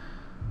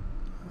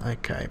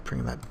 Okay,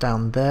 bring that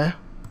down there.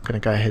 I'm going to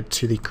go ahead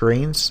to the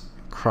greens,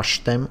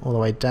 crush them all the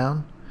way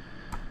down.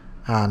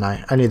 Ah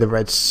no, only the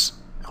reds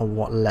are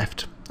what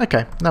left.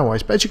 Okay, no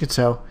worries, but as you can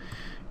tell,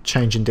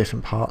 changing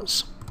different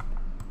parts.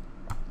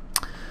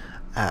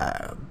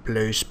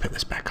 Blues, put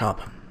this back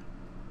up.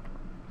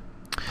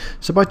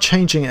 So by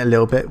changing it a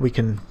little bit,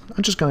 I'm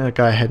just going to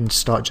go ahead and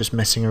start just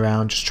messing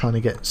around, just trying to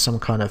get some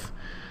kind of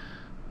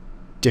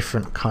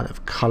different kind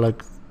of colour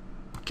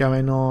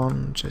going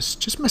on.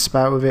 Just mess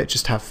about with it,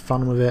 just have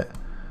fun with it.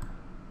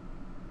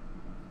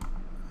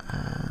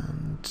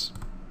 And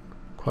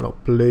quite a lot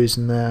of blues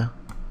in there.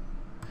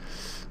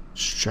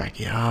 Just drag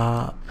it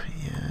up,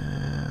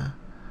 yeah.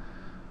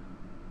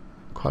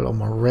 Quite a lot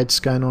more reds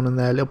going on in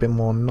there, a little bit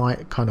more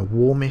night, kind of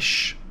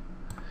warmish.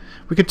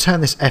 We could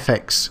turn this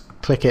FX,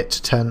 click it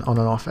to turn on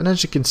and off, and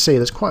as you can see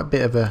there's quite a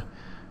bit of a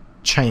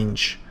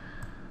change.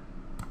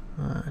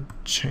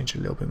 Change a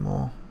little bit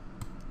more.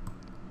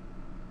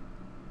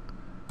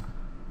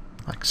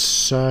 Like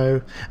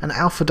so. And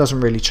alpha doesn't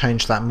really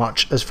change that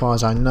much as far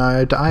as I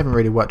know. I haven't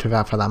really worked with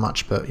alpha that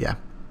much, but yeah.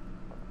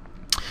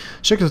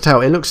 So you can tell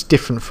it looks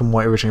different from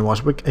what it originally was.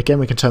 Again,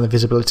 we can turn the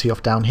visibility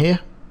off down here,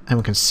 and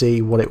we can see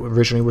what it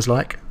originally was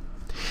like.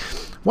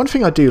 One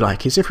thing I do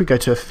like is if we go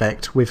to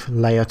effect with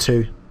layer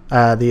 2,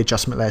 the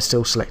adjustment layer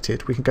still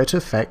selected, we can go to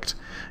effect,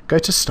 go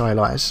to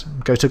stylize,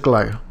 go to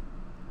glow.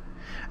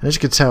 And as you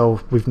can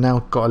tell, we've now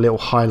got a little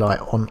highlight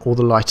on all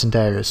the lightened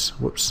areas.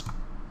 Whoops.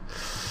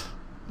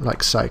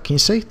 Like so. Can you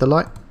see the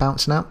light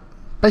bouncing out?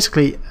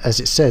 Basically, as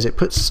it says, it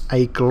puts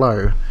a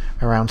glow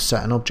around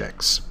certain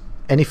objects.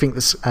 Anything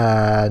that's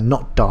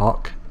not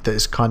dark, that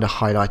is kind of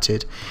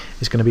highlighted,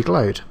 is going to be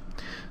glowed.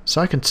 So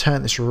I can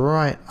turn this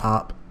right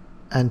up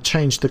and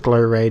change the glow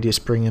radius,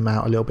 bring them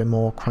out a little bit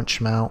more, crunch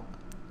them out,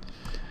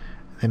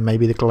 then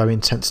maybe the glow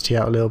intensity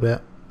out a little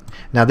bit.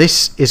 Now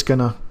this is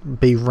going to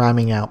be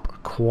ramming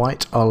out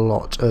quite a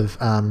lot of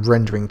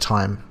rendering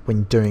time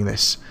when doing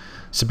this,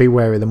 so be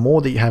wary. The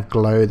more that you have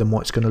glow, the more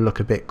it's going to look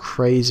a bit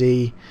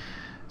crazy.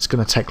 It's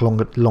going to take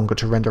longer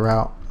to render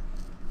out.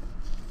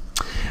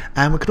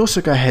 And we could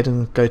also go ahead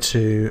and go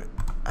to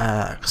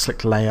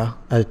select layer,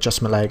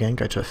 adjustment layer again,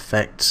 go to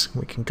effect.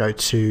 We can go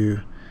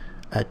to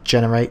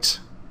generate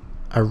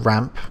a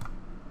ramp,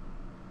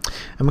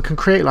 and we can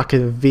create like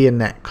a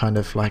vignette kind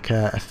of like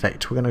a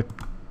effect. We're going to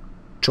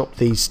drop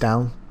these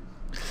down.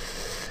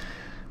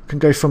 We can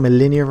go from a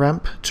linear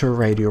ramp to a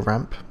radial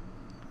ramp,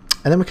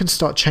 and then we can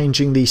start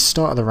changing the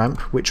start of the ramp,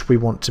 which we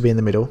want to be in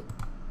the middle,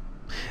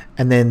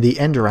 and then the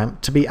end ramp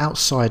to be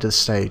outside of the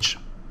stage,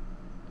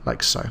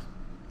 like so.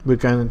 We're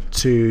going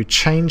to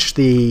change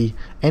the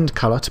end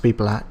color to be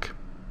black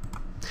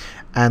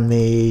and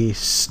the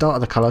start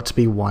of the color to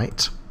be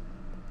white.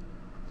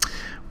 I'm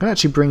going to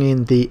actually bring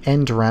in the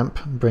end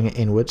ramp, bring it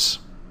inwards,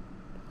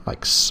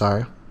 like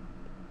so.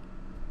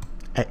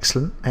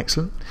 Excellent,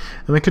 excellent.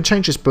 And we can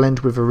change this blend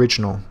with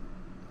original.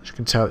 As you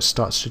can tell, it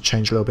starts to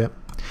change a little bit.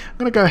 I'm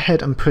going to go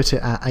ahead and put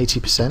it at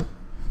 80%.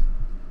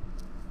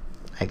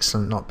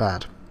 Excellent, not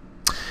bad.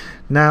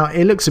 Now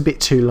it looks a bit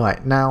too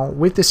light. Now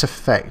with this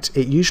effect,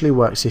 it usually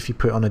works if you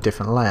put it on a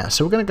different layer.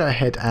 So we're going to go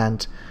ahead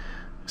and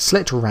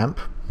select ramp,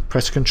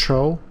 press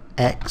Ctrl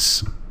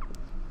X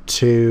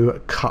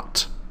to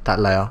cut that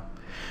layer.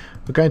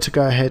 We're going to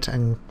go ahead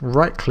and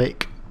right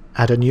click,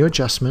 add a new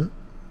adjustment.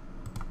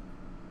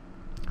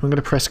 I'm going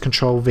to press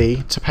Ctrl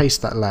V to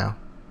paste that layer.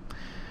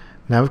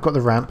 Now we've got the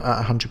ramp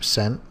at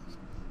 100%.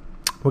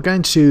 We're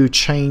going to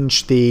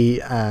change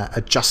the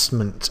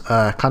adjustment,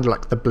 kind of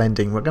like the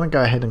blending. We're going to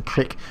go ahead and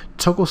click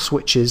toggle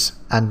switches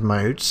and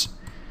modes,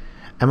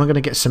 and we're going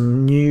to get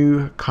some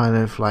new kind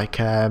of like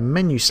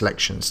menu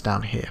selections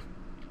down here.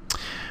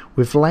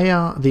 With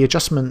layer, the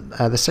adjustment,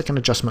 the second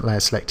adjustment layer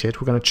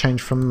selected, we're going to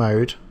change from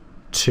mode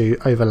to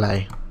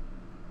overlay.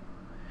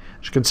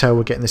 As you can tell,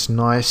 we're getting this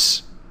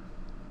nice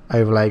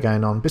overlay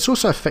going on, but it's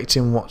also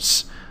affecting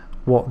what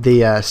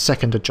the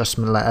second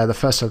adjustment layer, the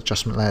first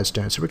adjustment layer is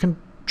doing. So we can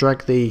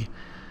drag the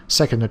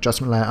second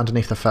adjustment layer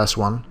underneath the first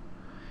one.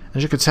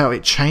 As you can tell,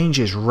 it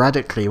changes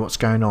radically what's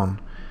going on.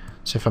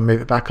 So if I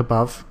move it back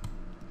above,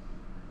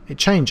 it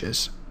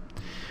changes.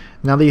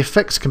 Now the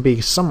effects can be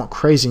somewhat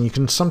crazy, and you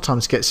can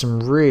sometimes get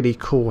some really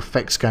cool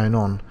effects going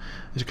on.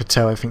 As you can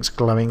tell, everything's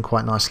glowing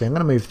quite nicely. I'm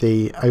going to move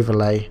the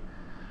overlay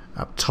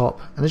up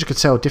top, and as you can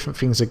tell, different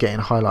things are getting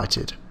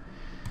highlighted.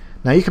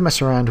 Now you can mess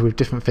around with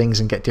different things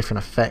and get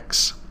different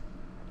effects,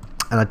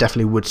 and I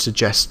definitely would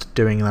suggest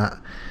doing that.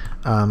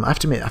 I have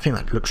to admit, I think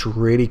that looks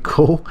really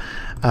cool.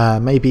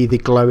 Maybe the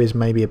glow is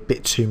maybe a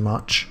bit too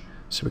much,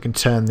 so we can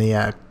turn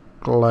the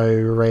glow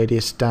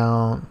radius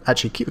down.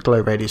 Actually, keep the glow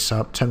radius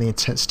up, turn the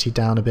intensity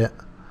down a bit.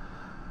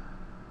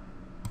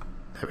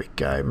 There we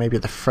go. Maybe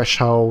the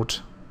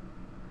threshold,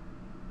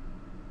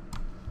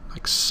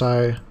 like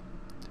so.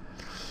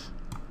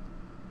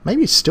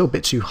 Maybe it's still a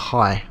bit too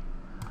high.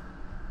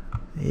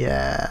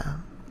 Yeah,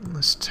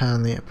 let's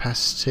turn the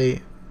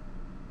opacity.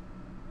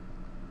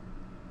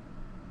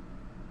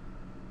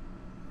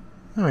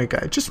 There we go.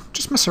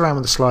 Just mess around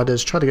with the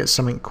sliders. Try to get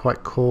something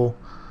quite cool.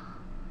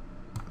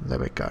 There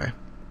we go.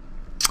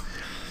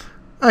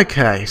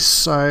 Okay,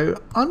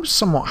 so I'm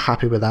somewhat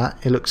happy with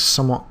that. It looks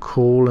somewhat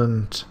cool,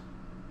 and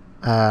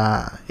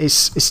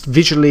it's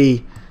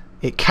visually,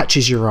 it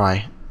catches your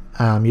eye.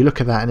 You look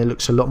at that and it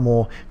looks a lot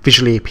more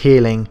visually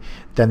appealing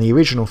than the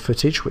original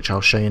footage, which I'll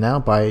show you now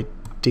by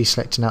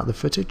deselecting out the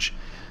footage.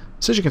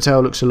 So as you can tell,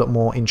 it looks a lot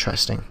more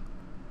interesting.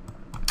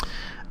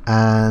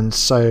 And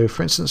so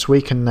for instance,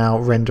 we can now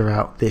render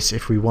out this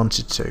if we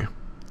wanted to.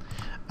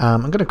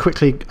 I'm going to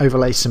quickly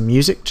overlay some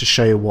music to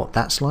show you what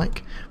that's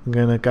like. I'm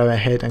going to go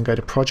ahead and go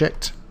to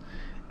Project,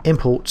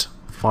 Import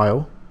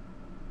File,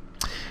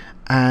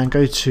 and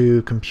go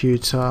to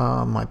Computer,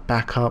 my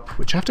backup,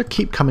 which I have to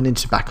keep coming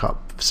into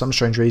backup. For some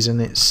strange reason,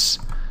 it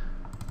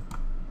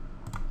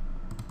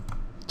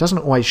doesn't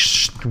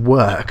always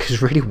work.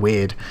 It's really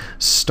weird.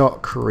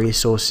 Stock,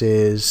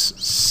 resources,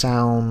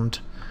 sound,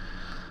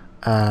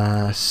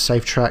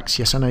 save tracks.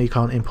 Yes, I know you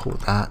can't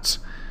import that.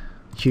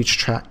 Huge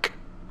track.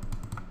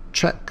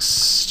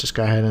 Tracks, just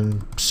go ahead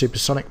and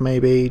supersonic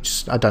maybe.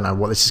 I don't know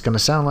what this is going to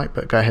sound like,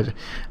 but go ahead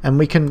and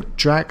we can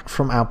drag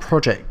from our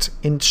project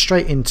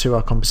straight into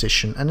our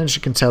composition, and as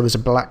you can tell, there's a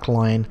black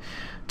line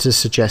to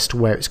suggest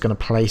where it's going to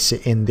place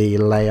it in the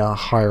layer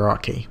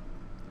hierarchy.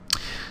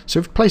 So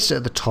we've placed it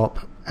at the top,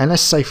 and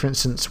let's say for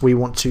instance we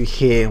want to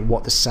hear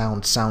what the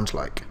sound sounds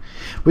like.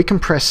 We can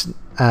press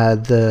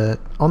on the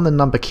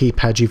number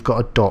keypad, you've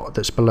got a dot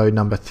that's below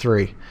number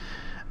 3,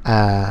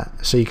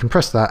 so you can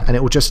press that and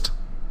it will just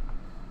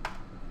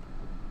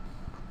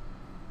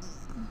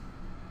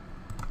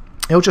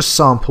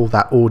sample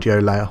that audio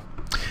layer.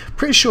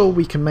 Pretty sure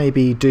we can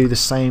maybe do the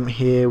same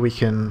here. We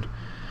can,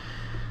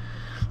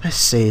 let's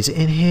see, is it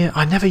in here?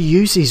 I never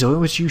use these, I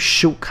always use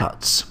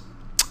shortcuts,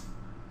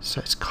 so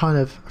it's kind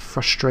of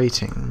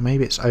frustrating.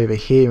 Maybe it's over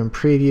here in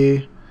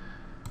preview.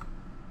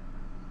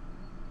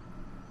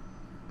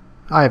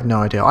 I have no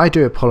idea. I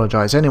do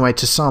apologize. Anyway,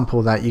 to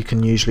sample that you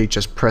can usually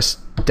just press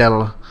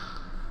del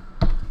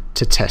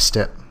to test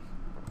it.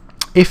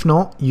 If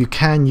not, you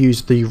can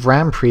use the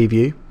RAM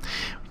preview.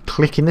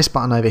 Clicking this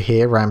button over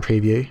here, RAM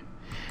preview,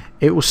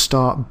 it will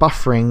start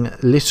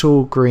buffering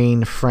little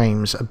green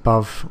frames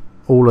above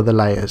all of the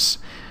layers,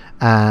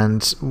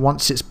 and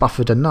once it's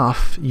buffered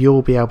enough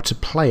you'll be able to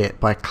play it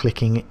by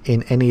clicking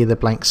in any of the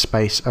blank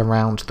space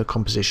around the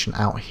composition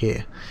out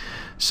here.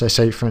 So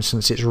say for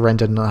instance it's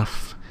rendered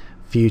enough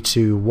for you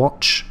to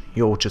watch,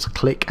 you'll just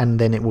click and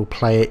then it will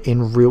play it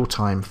in real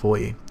time for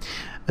you.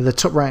 At the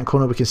top right hand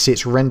corner we can see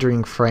it's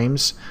rendering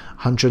frames,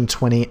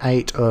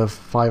 128 of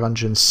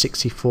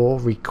 564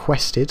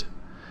 requested.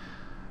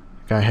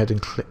 Go ahead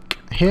and click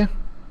here.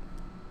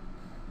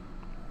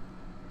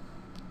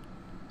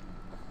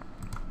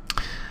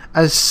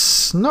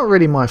 It's not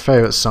really my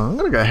favourite song. I'm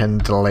going to go ahead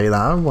and delete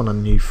that. I want a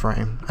new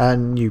frame, a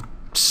new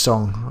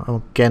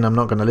song. Again, I'm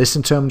not going to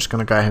listen to them. I'm just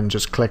going to go ahead and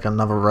just click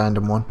another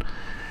random one.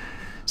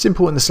 It's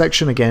important in the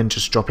selection, again,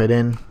 just drop it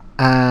in.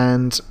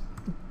 And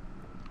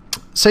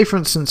say for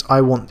instance I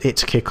want it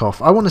to kick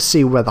off. I want to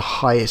see where the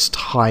highest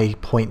high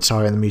points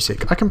are in the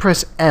music. I can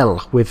press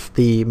L with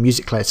the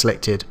music layer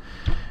selected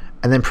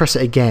and then press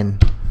it again.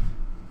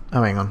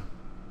 Oh, hang on.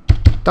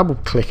 Double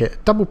click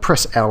it, double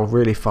press L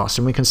really fast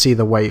and we can see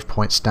the wave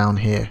points down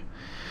here.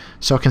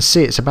 So I can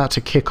see it's about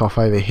to kick off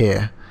over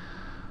here.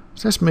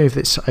 So let's move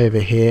this over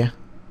here.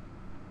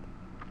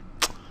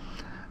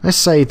 Let's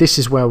say this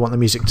is where I want the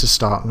music to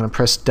start. I'm going to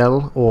press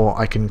Del, or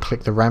I can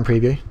click the RAM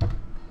preview.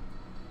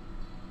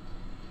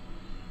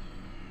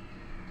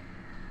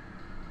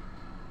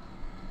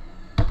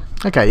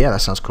 Okay, yeah,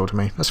 that sounds cool to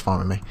me. That's fine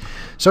with me.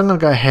 So I'm going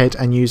to go ahead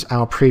and use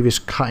our previous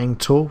cutting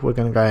tool. We're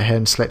going to go ahead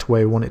and select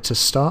where we want it to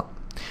start.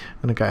 I'm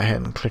going to go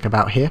ahead and click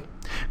about here.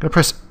 I'm going to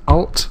press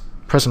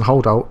and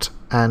hold Alt,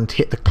 and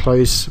hit the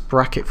close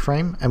bracket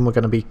frame, and we're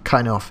going to be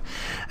cutting off.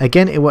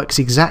 Again, it works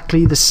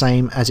exactly the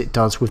same as it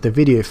does with the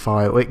video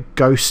file. It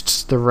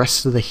ghosts the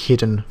rest of the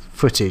hidden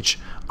footage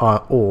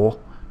or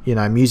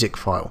music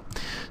file.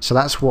 So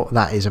that's what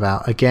that is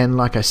about. Again,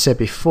 like I said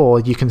before,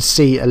 you can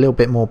see a little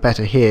bit more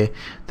better here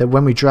that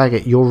when we drag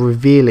it, you're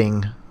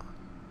revealing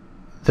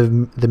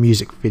the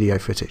music video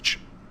footage.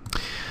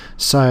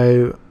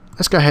 So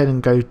let's go ahead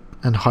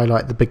and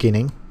highlight the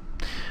beginning.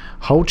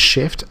 Hold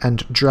Shift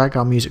and drag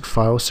our music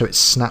file so it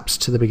snaps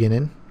to the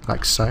beginning,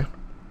 like so.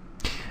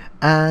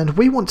 And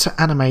we want to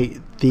animate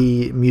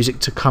the music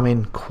to come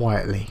in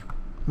quietly.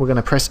 We're going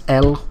to press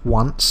L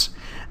once,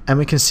 and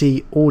we can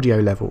see audio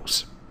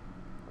levels.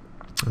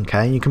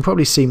 Okay, you can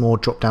probably see more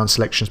drop-down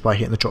selections by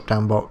hitting the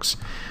drop-down box,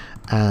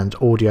 and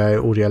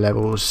audio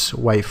levels,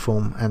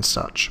 waveform, and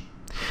such.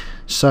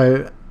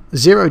 So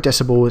 0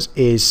 decibels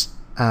is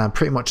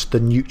pretty much the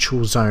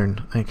neutral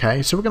zone.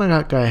 Okay, so we're going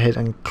to go ahead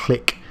and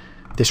click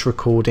this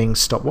recording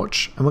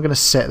stopwatch, and we're going to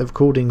set the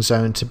recording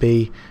zone to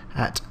be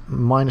at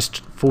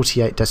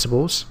 -48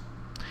 decibels.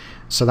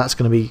 So that's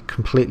going to be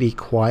completely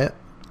quiet,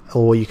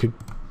 or you could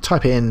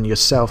type it in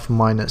yourself,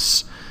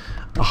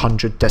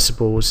 -100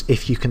 decibels,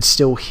 if you can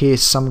still hear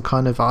some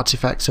kind of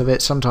artifacts of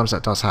it. Sometimes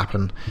that does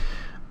happen.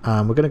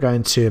 We're going to go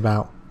into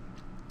about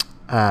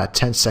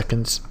 10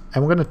 seconds,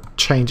 and we're going to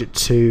change it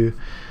to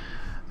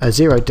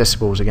 0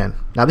 decibels again.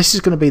 Now this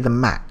is going to be the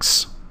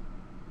max,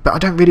 but I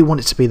don't really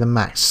want it to be the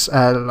max.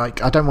 I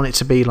don't want it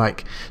to be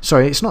like,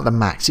 sorry, it's not the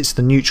max, it's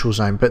the neutral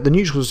zone, but the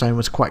neutral zone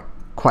was quite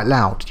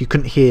loud. You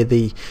couldn't hear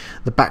the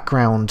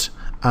background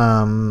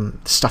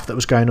stuff that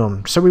was going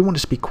on, so we want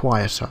it to be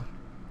quieter.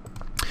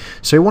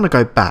 So we want to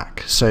go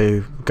back,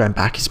 so going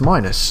back is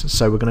minus,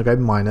 so we're going to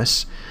go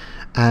minus,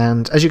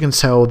 and as you can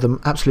tell, the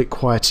absolute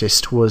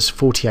quietest was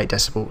 48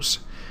 decibels.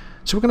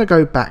 So we're going to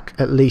go back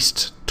at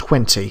least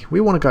 20. We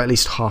want to go at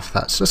least half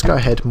that, so let's go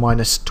ahead,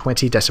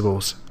 -20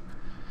 decibels.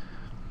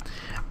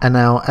 And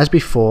now, as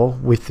before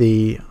with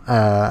the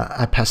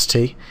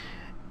opacity,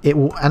 it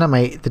will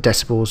animate the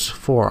decibels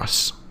for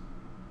us.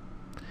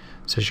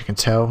 So as you can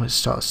tell, it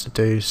starts to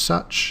do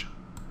such.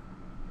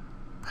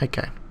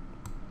 Okay.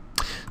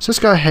 So let's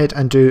go ahead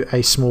and do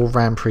a small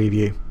RAM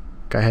preview.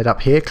 Go ahead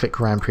up here, click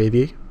RAM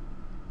preview.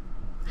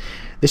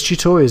 This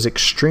tutorial is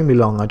extremely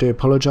long, I do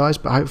apologise,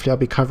 but hopefully I'll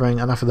be covering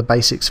enough of the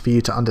basics for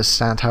you to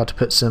understand how to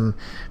put some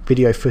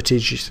video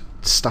footage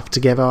stuff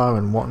together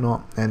and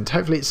whatnot, and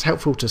hopefully it's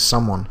helpful to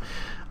someone.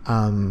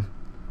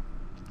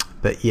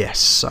 But yes,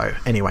 so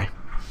anyway,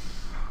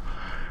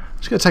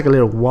 it's going to take a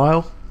little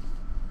while,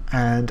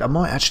 and I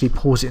might actually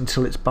pause it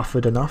until it's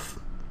buffered enough,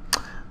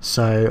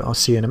 so I'll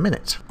see you in a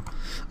minute.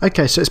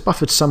 Okay, so it's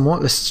buffered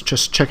somewhat. Let's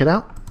just check it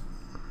out.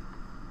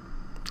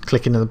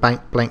 Clicking in the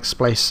blank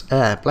space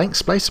around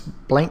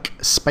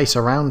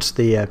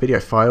the video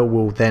file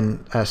will then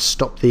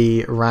stop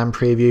the RAM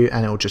preview,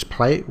 and it will just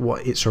play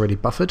what it's already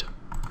buffered.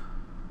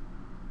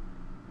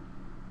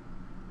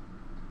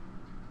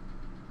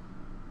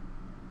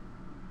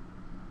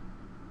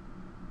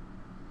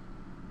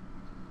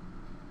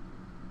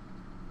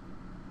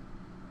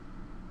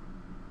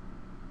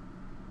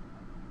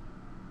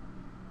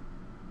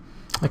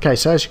 Okay,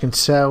 so as you can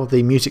tell,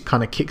 the music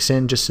kind of kicks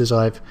in just as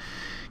I've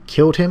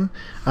killed him.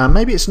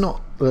 Maybe it's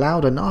not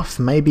loud enough.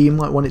 Maybe you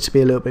might want it to be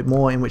a little bit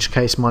more, in which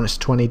case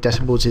 -20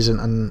 decibels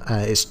isn't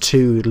is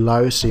too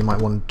low, so you might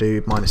want to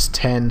do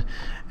 -10,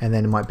 and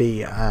then it might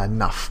be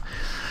enough.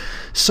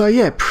 So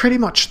yeah, pretty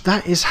much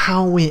that is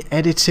how we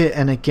edit it.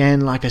 And again,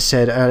 like I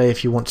said earlier,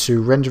 if you want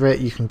to render it,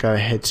 you can go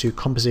ahead to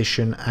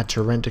composition, add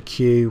to render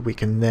queue. We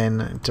can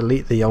then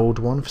delete the old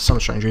one. For some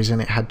strange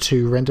reason, it had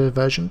 2 render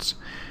versions.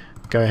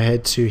 Go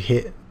ahead to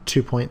hit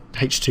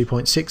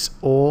H2.6,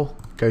 or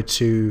go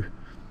to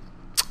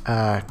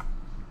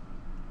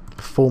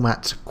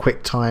format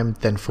QuickTime,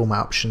 then format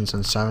options,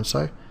 and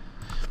so.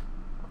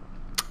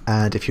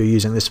 And if you're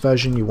using this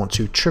version, you want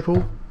to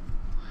triple,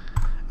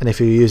 and if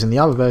you're using the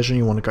other version,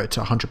 you want to go to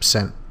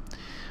 100%,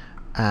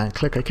 and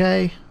click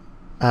OK.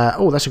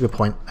 Oh, that's a good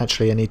point,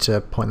 actually. I need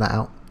to point that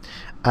out.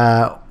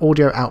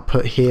 Audio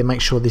output here, make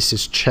sure this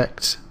is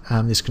checked.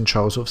 This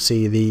controls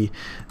obviously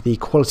the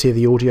quality of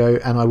the audio,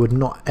 and I would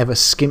not ever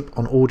skimp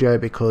on audio,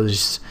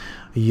 because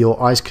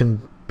your eyes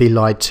can be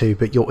lied to,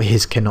 but your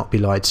ears cannot be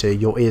lied to.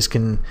 Your ears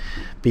can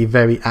be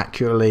very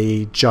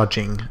accurately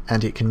judging,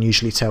 and it can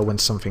usually tell when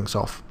something's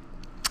off.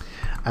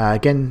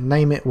 Again,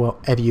 name it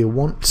whatever you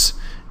want.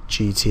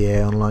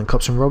 GTA Online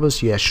Cops and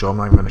Robbers. Yeah, sure, I'm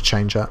not even going to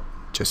change that.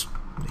 Just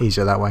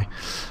easier that way.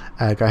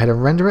 Go ahead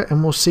and render it,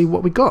 and we'll see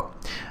what we got.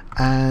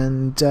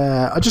 And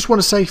I just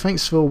want to say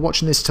thanks for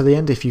watching this to the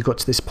end if you got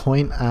to this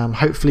point.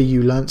 Hopefully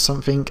you learned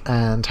something,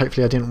 and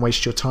hopefully I didn't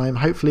waste your time.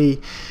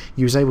 Hopefully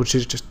you was able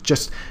to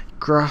just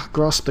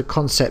grasp the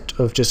concept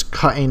of just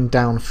cutting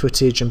down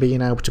footage and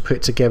being able to put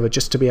it together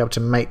just to be able to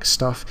make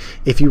stuff.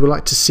 If you would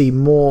like to see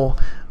more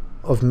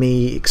of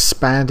me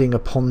expanding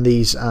upon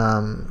these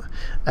on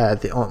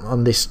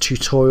this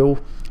tutorial,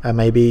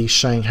 maybe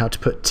showing how to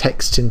put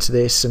text into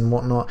this and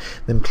whatnot,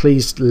 then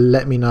please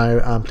let me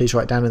know. Please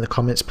write down in the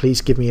comments.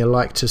 Please give me a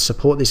like to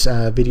support this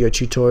video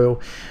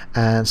tutorial,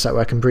 and so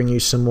I can bring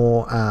you some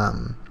more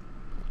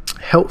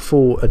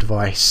helpful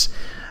advice.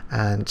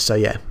 And so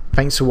yeah,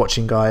 thanks for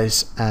watching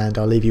guys, and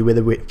I'll leave you with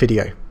a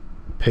video.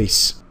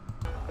 Peace.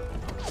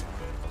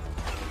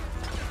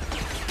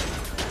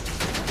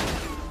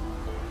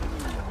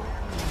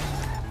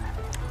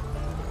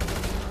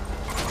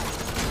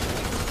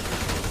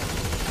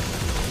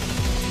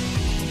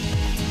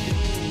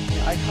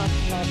 I can't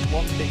plant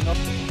one thing up.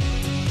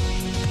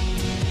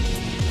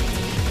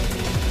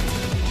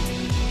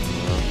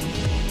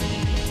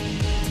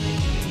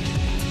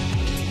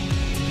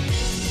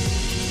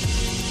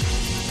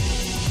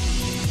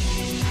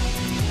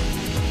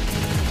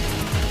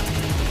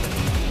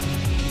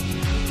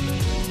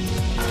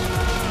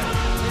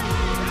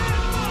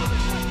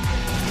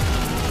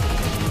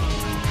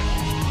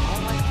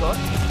 Oh my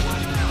god.